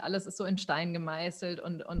Voraus und alles ist so in Stein gemeißelt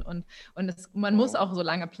und man muss auch so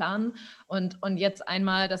lange planen. Und jetzt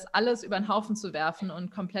einmal das alles über den Haufen zu werfen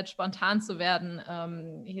und komplett spontan zu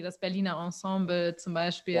werden. Hier das Berliner Ensemble zum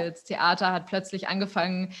Beispiel, das Theater hat plötzlich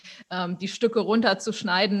angefangen, die Stücke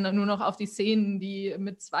runterzuschneiden, nur noch auf die Szenen die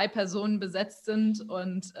mit 2 Personen besetzt sind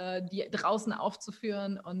und die draußen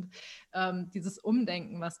aufzuführen und dieses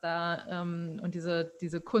Umdenken, was da und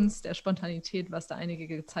diese Kunst der Spontanität, was da einige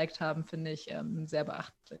gezeigt haben, finde ich sehr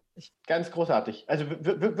beachtlich. Ganz großartig. Also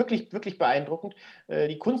wirklich, wirklich beeindruckend.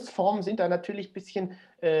 Die Kunstformen sind da natürlich ein bisschen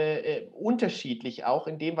unterschiedlich auch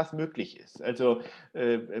in dem, was möglich ist. Also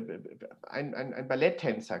ein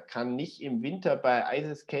Balletttänzer kann nicht im Winter bei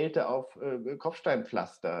Eiseskälte auf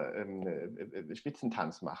Kopfsteinpflaster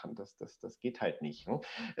Spitzentanz machen. Das geht halt nicht. Ne?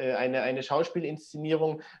 Eine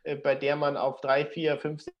Schauspielinszenierung, bei der man auf 3, 4,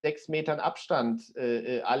 5, 6 Metern Abstand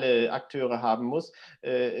alle Akteure haben muss,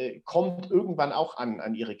 kommt irgendwann auch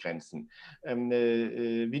an ihre Grenzen.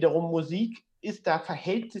 Wiederum Musik ist da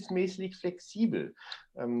verhältnismäßig flexibel.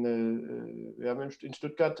 Wir haben in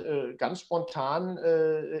Stuttgart ganz spontan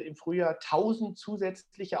im Frühjahr 1000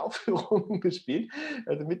 zusätzliche Aufführungen gespielt.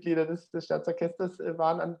 Also Mitglieder des Staatsorchesters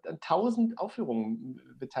waren an 1000 Aufführungen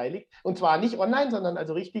beteiligt. Und zwar nicht online, sondern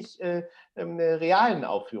also richtig realen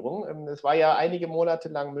Aufführungen. Das war ja einige Monate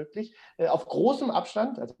lang möglich. Auf großem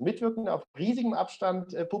Abstand, also mitwirken auf riesigem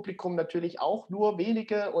Abstand, Publikum natürlich auch nur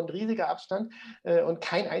wenige und riesiger Abstand. Und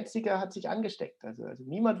kein einziger hat sich angesteckt. Also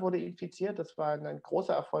niemand wurde infiziert. Das war ein großer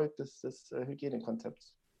Erfolg des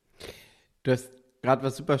Hygienekonzepts. Du hast gerade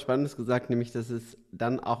was super Spannendes gesagt, nämlich, dass es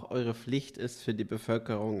dann auch eure Pflicht ist, für die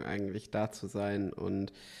Bevölkerung eigentlich da zu sein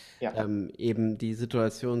und Ja. eben die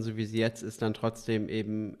Situation, so wie sie jetzt ist, dann trotzdem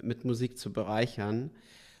eben mit Musik zu bereichern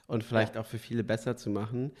und vielleicht auch für viele besser zu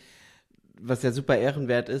machen. Was ja super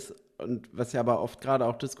ehrenwert ist und was ja aber oft gerade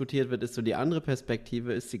auch diskutiert wird, ist so die andere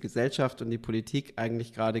Perspektive, ist die Gesellschaft und die Politik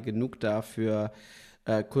eigentlich gerade genug dafür,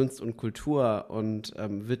 Kunst und Kultur und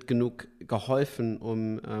wird genug geholfen,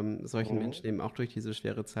 um solchen Menschen eben auch durch diese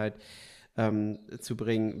schwere Zeit zu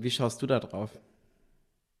bringen. Wie schaust du da drauf?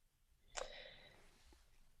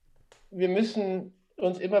 Wir müssen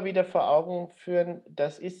uns immer wieder vor Augen führen,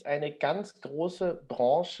 das ist eine ganz große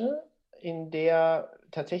Branche, in der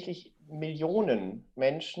tatsächlich Millionen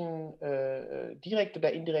Menschen direkt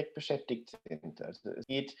oder indirekt beschäftigt sind. Also es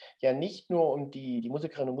geht ja nicht nur um die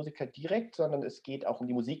Musikerinnen und Musiker direkt, sondern es geht auch um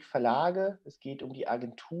die Musikverlage, es geht um die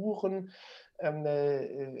Agenturen,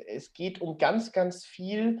 es geht um ganz, ganz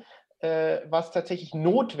viel, was tatsächlich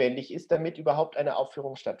notwendig ist, damit überhaupt eine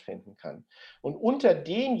Aufführung stattfinden kann. Und unter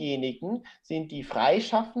denjenigen sind die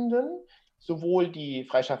Freischaffenden, sowohl die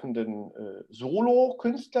freischaffenden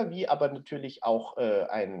Solokünstler, wie aber natürlich auch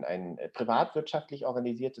ein privatwirtschaftlich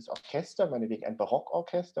organisiertes Orchester, meinetwegen ein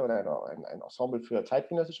Barockorchester oder ein Ensemble für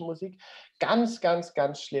zeitgenössische Musik, ganz, ganz,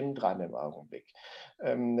 ganz schlimm dran im Augenblick.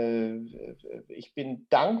 Ich bin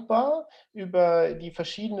dankbar über die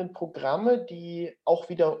verschiedenen Programme, die auch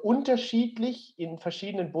wieder unterschiedlich in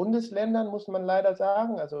verschiedenen Bundesländern, muss man leider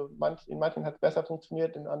sagen, also in manchen hat es besser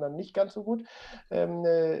funktioniert, in anderen nicht ganz so gut,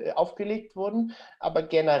 aufgelegt wurden. Aber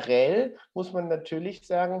generell muss man natürlich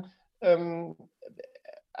sagen,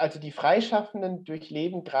 also die Freischaffenden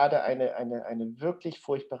durchleben gerade eine wirklich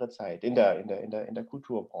furchtbare Zeit in der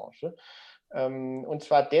Kulturbranche. Und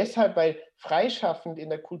zwar deshalb, weil freischaffend in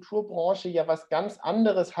der Kulturbranche ja was ganz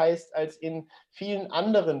anderes heißt als in vielen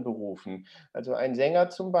anderen Berufen. Also ein Sänger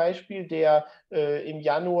zum Beispiel, der im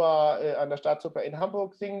Januar an der Staatsoper in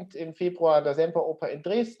Hamburg singt, im Februar an der Semperoper in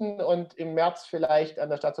Dresden und im März vielleicht an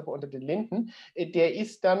der Staatsoper unter den Linden, der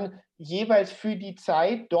ist dann jeweils für die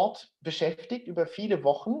Zeit dort beschäftigt über viele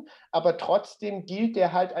Wochen, aber trotzdem gilt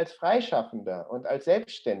der halt als Freischaffender und als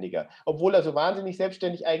Selbstständiger, obwohl er so wahnsinnig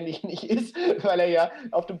selbstständig eigentlich nicht ist, weil er ja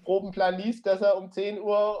auf dem Probenplan liest, dass er um 10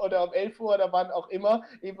 Uhr oder um 11 Uhr oder wann auch immer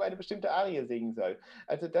eben eine bestimmte Arie singen soll.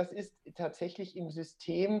 Also das ist tatsächlich im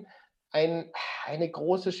System eine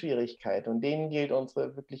große Schwierigkeit und denen gilt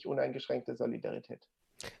unsere wirklich uneingeschränkte Solidarität.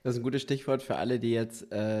 Das ist ein gutes Stichwort für alle, die jetzt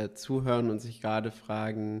zuhören und sich gerade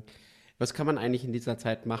fragen, was kann man eigentlich in dieser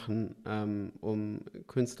Zeit machen, um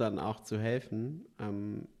Künstlern auch zu helfen?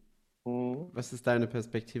 Was ist deine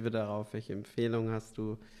Perspektive darauf? Welche Empfehlungen hast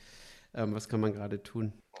du? Was kann man gerade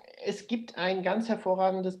tun? Es gibt ein ganz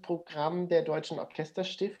hervorragendes Programm der Deutschen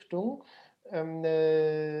Orchesterstiftung,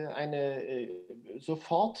 eine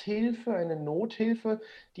Soforthilfe, eine Nothilfe,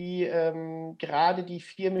 die gerade die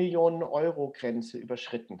 4 Millionen Euro Grenze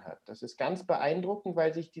überschritten hat. Das ist ganz beeindruckend,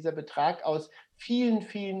 weil sich dieser Betrag aus vielen,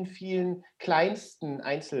 vielen, vielen kleinsten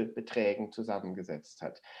Einzelbeträgen zusammengesetzt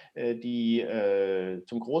hat, die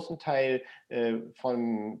zum großen Teil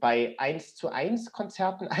bei 1:1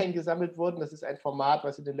 Konzerten eingesammelt wurden. Das ist ein Format,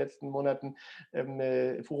 was in den letzten Monaten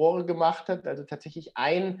Furore gemacht hat. Also tatsächlich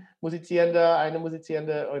ein Musizierender, eine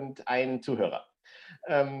Musizierende und ein Zuhörer.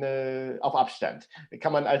 auf Abstand.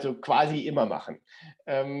 Kann man also quasi immer machen.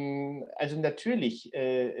 Also natürlich,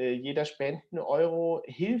 jeder Spenden-Euro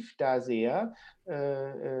hilft da sehr.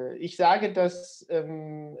 Ich sage das,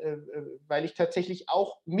 weil ich tatsächlich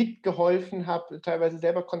auch mitgeholfen habe, teilweise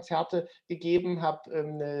selber Konzerte gegeben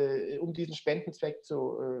habe, um diesen Spendenzweck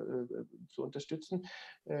zu unterstützen.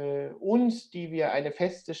 Uns, die wir eine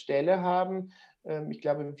feste Stelle haben, ich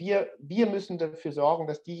glaube, wir müssen dafür sorgen,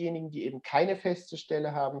 dass diejenigen, die eben keine feste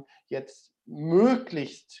Stelle haben, jetzt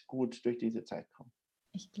möglichst gut durch diese Zeit kommen.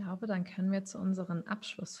 Ich glaube, dann können wir zu unseren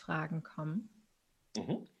Abschlussfragen kommen.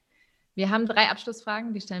 Mhm. Wir haben 3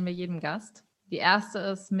 Abschlussfragen, die stellen wir jedem Gast. Die erste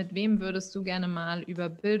ist, mit wem würdest du gerne mal über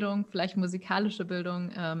Bildung, vielleicht musikalische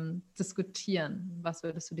Bildung, diskutieren? Was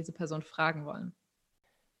würdest du diese Person fragen wollen?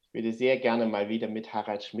 Ich würde sehr gerne mal wieder mit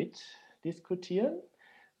Harald Schmidt diskutieren.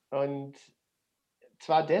 Und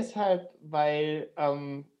zwar deshalb, weil,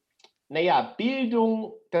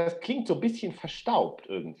 Bildung, das klingt so ein bisschen verstaubt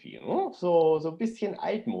irgendwie, ne? So ein bisschen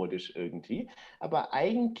altmodisch irgendwie. Aber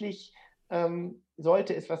eigentlich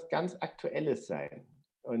sollte es was ganz Aktuelles sein.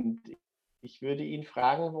 Und ich würde ihn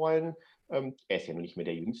fragen wollen, er ist ja noch nicht mehr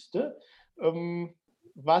der Jüngste,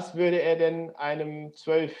 was würde er denn einem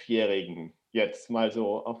Zwölfjährigen jetzt mal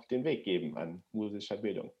so auf den Weg geben an musischer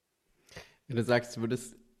Bildung? Wenn du sagst, du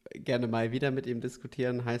würdest gerne mal wieder mit ihm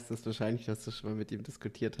diskutieren, heißt das wahrscheinlich, dass du schon mal mit ihm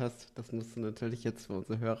diskutiert hast. Das musst du natürlich jetzt für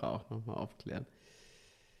unsere Hörer auch nochmal aufklären.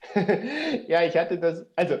 Ja, ich hatte das,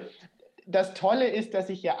 also das Tolle ist, dass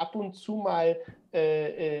ich ja ab und zu mal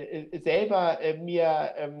selber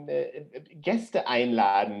mir Gäste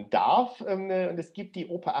einladen darf. Und es gibt die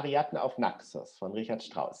Oper Ariadne auf Naxos von Richard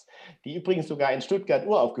Strauss, die übrigens sogar in Stuttgart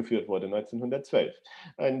uraufgeführt wurde, 1912.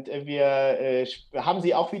 Und wir haben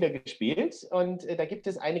sie auch wieder gespielt. Und da gibt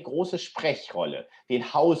es eine große Sprechrolle,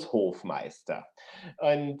 den Haushofmeister.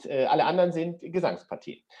 Und alle anderen sind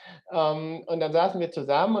Gesangspartien. Und dann saßen wir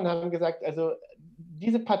zusammen und haben gesagt, also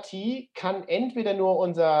diese Partie kann entweder nur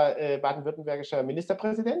unser baden-württembergischer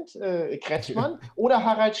Ministerpräsident Kretschmann oder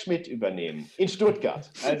Harald Schmidt übernehmen in Stuttgart.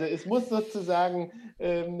 Also es muss sozusagen,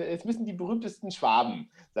 es müssen die berühmtesten Schwaben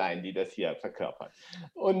sein, die das hier verkörpern.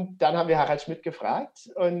 Und dann haben wir Harald Schmidt gefragt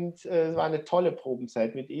und es war eine tolle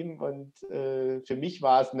Probenzeit mit ihm. Und für mich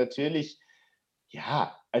war es natürlich,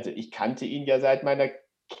 ja, also ich kannte ihn ja seit meiner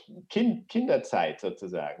Kinderzeit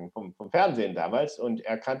sozusagen, vom Fernsehen damals, und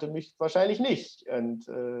er kannte mich wahrscheinlich nicht. Und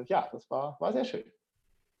ja, das war sehr schön.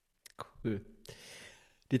 Cool.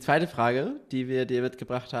 Die zweite Frage, die wir dir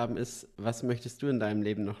mitgebracht haben, ist, was möchtest du in deinem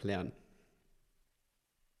Leben noch lernen?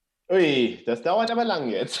 Ui, das dauert aber lang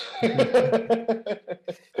jetzt.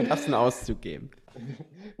 Du darfst einen Auszug geben.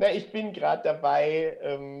 Na, ich bin gerade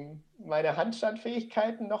dabei, meine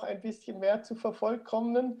Handstandfähigkeiten noch ein bisschen mehr zu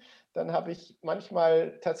vervollkommnen. Dann habe ich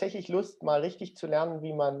manchmal tatsächlich Lust, mal richtig zu lernen,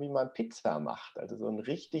 wie man Pizza macht. Also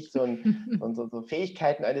so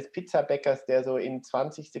Fähigkeiten eines Pizzabäckers, der so in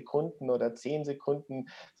 20 Sekunden oder 10 Sekunden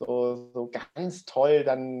so ganz toll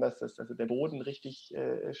dann, also der Boden richtig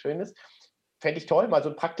schön ist. Fände ich toll, mal so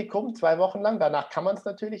ein Praktikum, 2 Wochen lang. Danach kann man es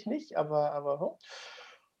natürlich nicht, aber.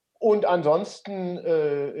 Und ansonsten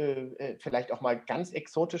vielleicht auch mal ganz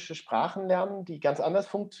exotische Sprachen lernen, die ganz anders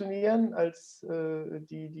funktionieren als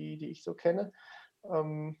die ich so kenne.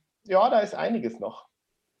 Ja, da ist einiges noch.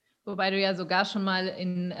 Wobei du ja sogar schon mal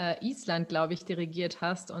in Island, glaube ich, dirigiert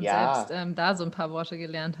hast und Ja. selbst da so ein paar Worte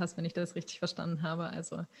gelernt hast, wenn ich das richtig verstanden habe.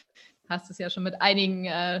 Also hast es ja schon mit einigen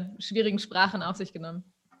schwierigen Sprachen auf sich genommen.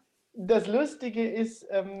 Das Lustige ist,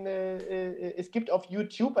 es gibt auf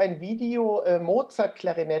YouTube ein Video,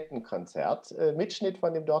 Mozart-Klarinettenkonzert, Mitschnitt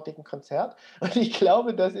von dem dortigen Konzert. Und ich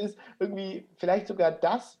glaube, das ist irgendwie vielleicht sogar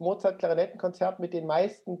das Mozart-Klarinettenkonzert mit den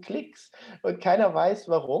meisten Klicks. Und keiner weiß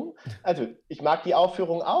warum. Also ich mag die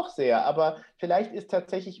Aufführung auch sehr, aber vielleicht ist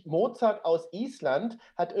tatsächlich Mozart aus Island,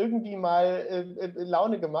 hat irgendwie mal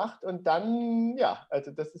Laune gemacht und dann, ja,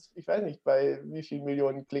 also das ist, ich weiß nicht, bei wie vielen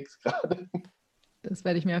Millionen Klicks gerade. Das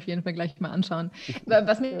werde ich mir auf jeden Fall gleich mal anschauen.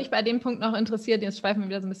 Was mich bei dem Punkt noch interessiert, jetzt schweifen wir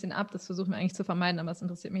wieder so ein bisschen ab, das versuchen wir eigentlich zu vermeiden, aber es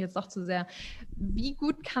interessiert mich jetzt doch zu sehr. Wie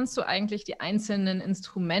gut kannst du eigentlich die einzelnen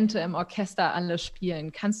Instrumente im Orchester alle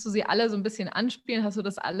spielen? Kannst du sie alle so ein bisschen anspielen? Hast du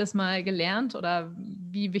das alles mal gelernt oder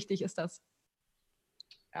wie wichtig ist das?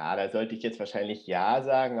 Ja, da sollte ich jetzt wahrscheinlich ja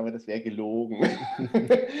sagen, aber das wäre gelogen.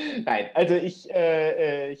 Nein, also ich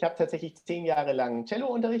habe tatsächlich 10 Jahre lang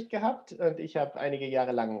Cellounterricht gehabt und ich habe einige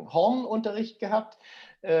Jahre lang Hornunterricht gehabt.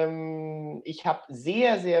 Ich habe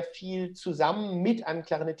sehr, sehr viel zusammen mit einem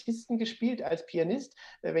Klarinettisten gespielt als Pianist,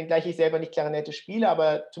 wenngleich ich selber nicht Klarinette spiele,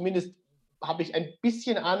 aber zumindest habe ich ein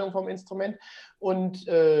bisschen Ahnung vom Instrument und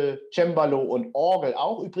Cembalo und Orgel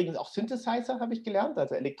auch. Übrigens auch Synthesizer habe ich gelernt,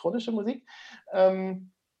 also elektronische Musik.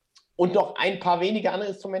 Und noch ein paar wenige andere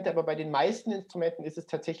Instrumente, aber bei den meisten Instrumenten ist es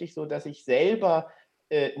tatsächlich so, dass ich selber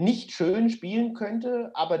nicht schön spielen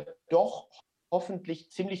könnte, aber doch hoffentlich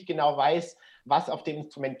ziemlich genau weiß, was auf dem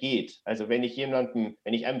Instrument geht. Also wenn ich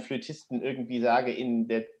einem Flötisten irgendwie sage in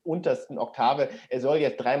der untersten Oktave, er soll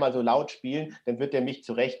jetzt 3-mal so laut spielen, dann wird er mich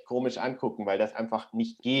zu Recht komisch angucken, weil das einfach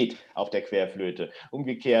nicht geht auf der Querflöte.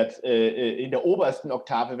 Umgekehrt in der obersten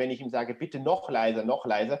Oktave, wenn ich ihm sage, bitte noch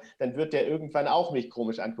leiser, dann wird er irgendwann auch mich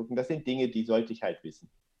komisch angucken. Das sind Dinge, die sollte ich halt wissen.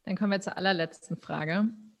 Dann kommen wir zur allerletzten Frage.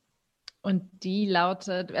 Und die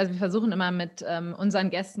lautet, also wir versuchen immer mit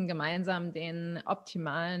unseren Gästen gemeinsam den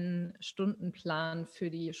optimalen Stundenplan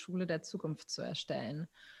für die Schule der Zukunft zu erstellen.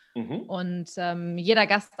 Und jeder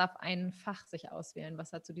Gast darf ein Fach sich auswählen,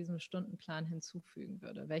 was er zu diesem Stundenplan hinzufügen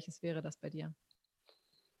würde. Welches wäre das bei dir?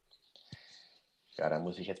 Ja, da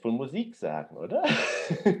muss ich jetzt wohl Musik sagen, oder?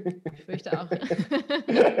 Ich fürchte auch.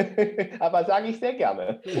 Aber sage ich sehr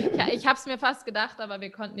gerne. Ja, ich habe es mir fast gedacht, aber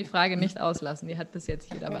wir konnten die Frage nicht auslassen. Die hat bis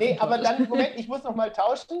jetzt jeder beantwortet. Nee, aber dann, Moment, ich muss noch mal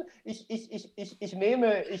tauschen. Ich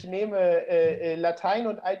nehme Latein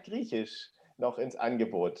und Altgriechisch noch ins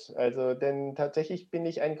Angebot. Also, denn tatsächlich bin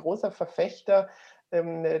ich ein großer Verfechter,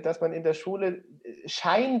 dass man in der Schule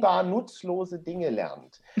scheinbar nutzlose Dinge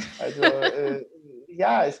lernt. Also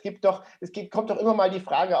ja, kommt doch immer mal die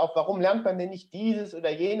Frage auf, warum lernt man denn nicht dieses oder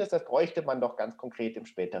jenes? Das bräuchte man doch ganz konkret im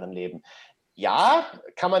späteren Leben. Ja,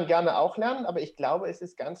 kann man gerne auch lernen, aber ich glaube, es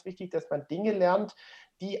ist ganz wichtig, dass man Dinge lernt,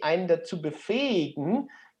 die einen dazu befähigen,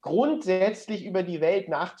 grundsätzlich über die Welt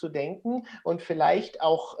nachzudenken und vielleicht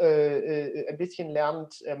auch ein bisschen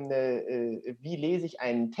lernt, wie lese ich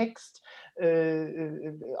einen Text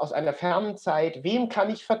aus einer fernen Zeit, wem kann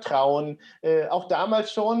ich vertrauen. Auch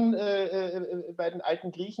damals schon bei den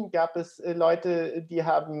alten Griechen gab es Leute, die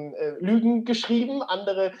haben Lügen geschrieben,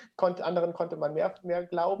 anderen konnte man mehr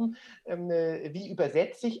glauben. Wie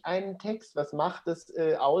übersetze ich einen Text? Was macht es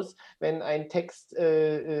aus, wenn ein Text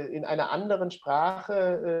in einer anderen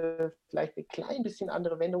Sprache vielleicht ein klein bisschen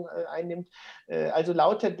andere Wendung einnimmt? Also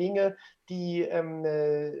lauter Dinge, die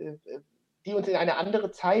uns in eine andere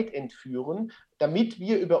Zeit entführen, damit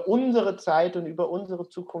wir über unsere Zeit und über unsere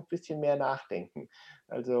Zukunft ein bisschen mehr nachdenken.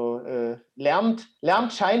 Also lernt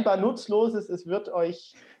scheinbar Nutzloses, es wird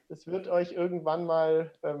euch irgendwann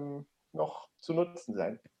mal noch zu nutzen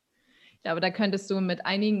sein. Ja, aber da könntest du mit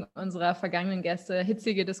einigen unserer vergangenen Gäste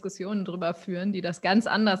hitzige Diskussionen drüber führen, die das ganz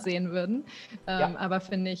anders sehen würden. Ja. Aber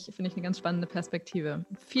finde ich eine ganz spannende Perspektive.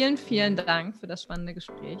 Vielen, vielen Dank für das spannende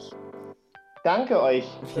Gespräch. Danke euch.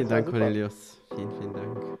 Vielen Dank, Cornelius. Vielen, vielen Dank.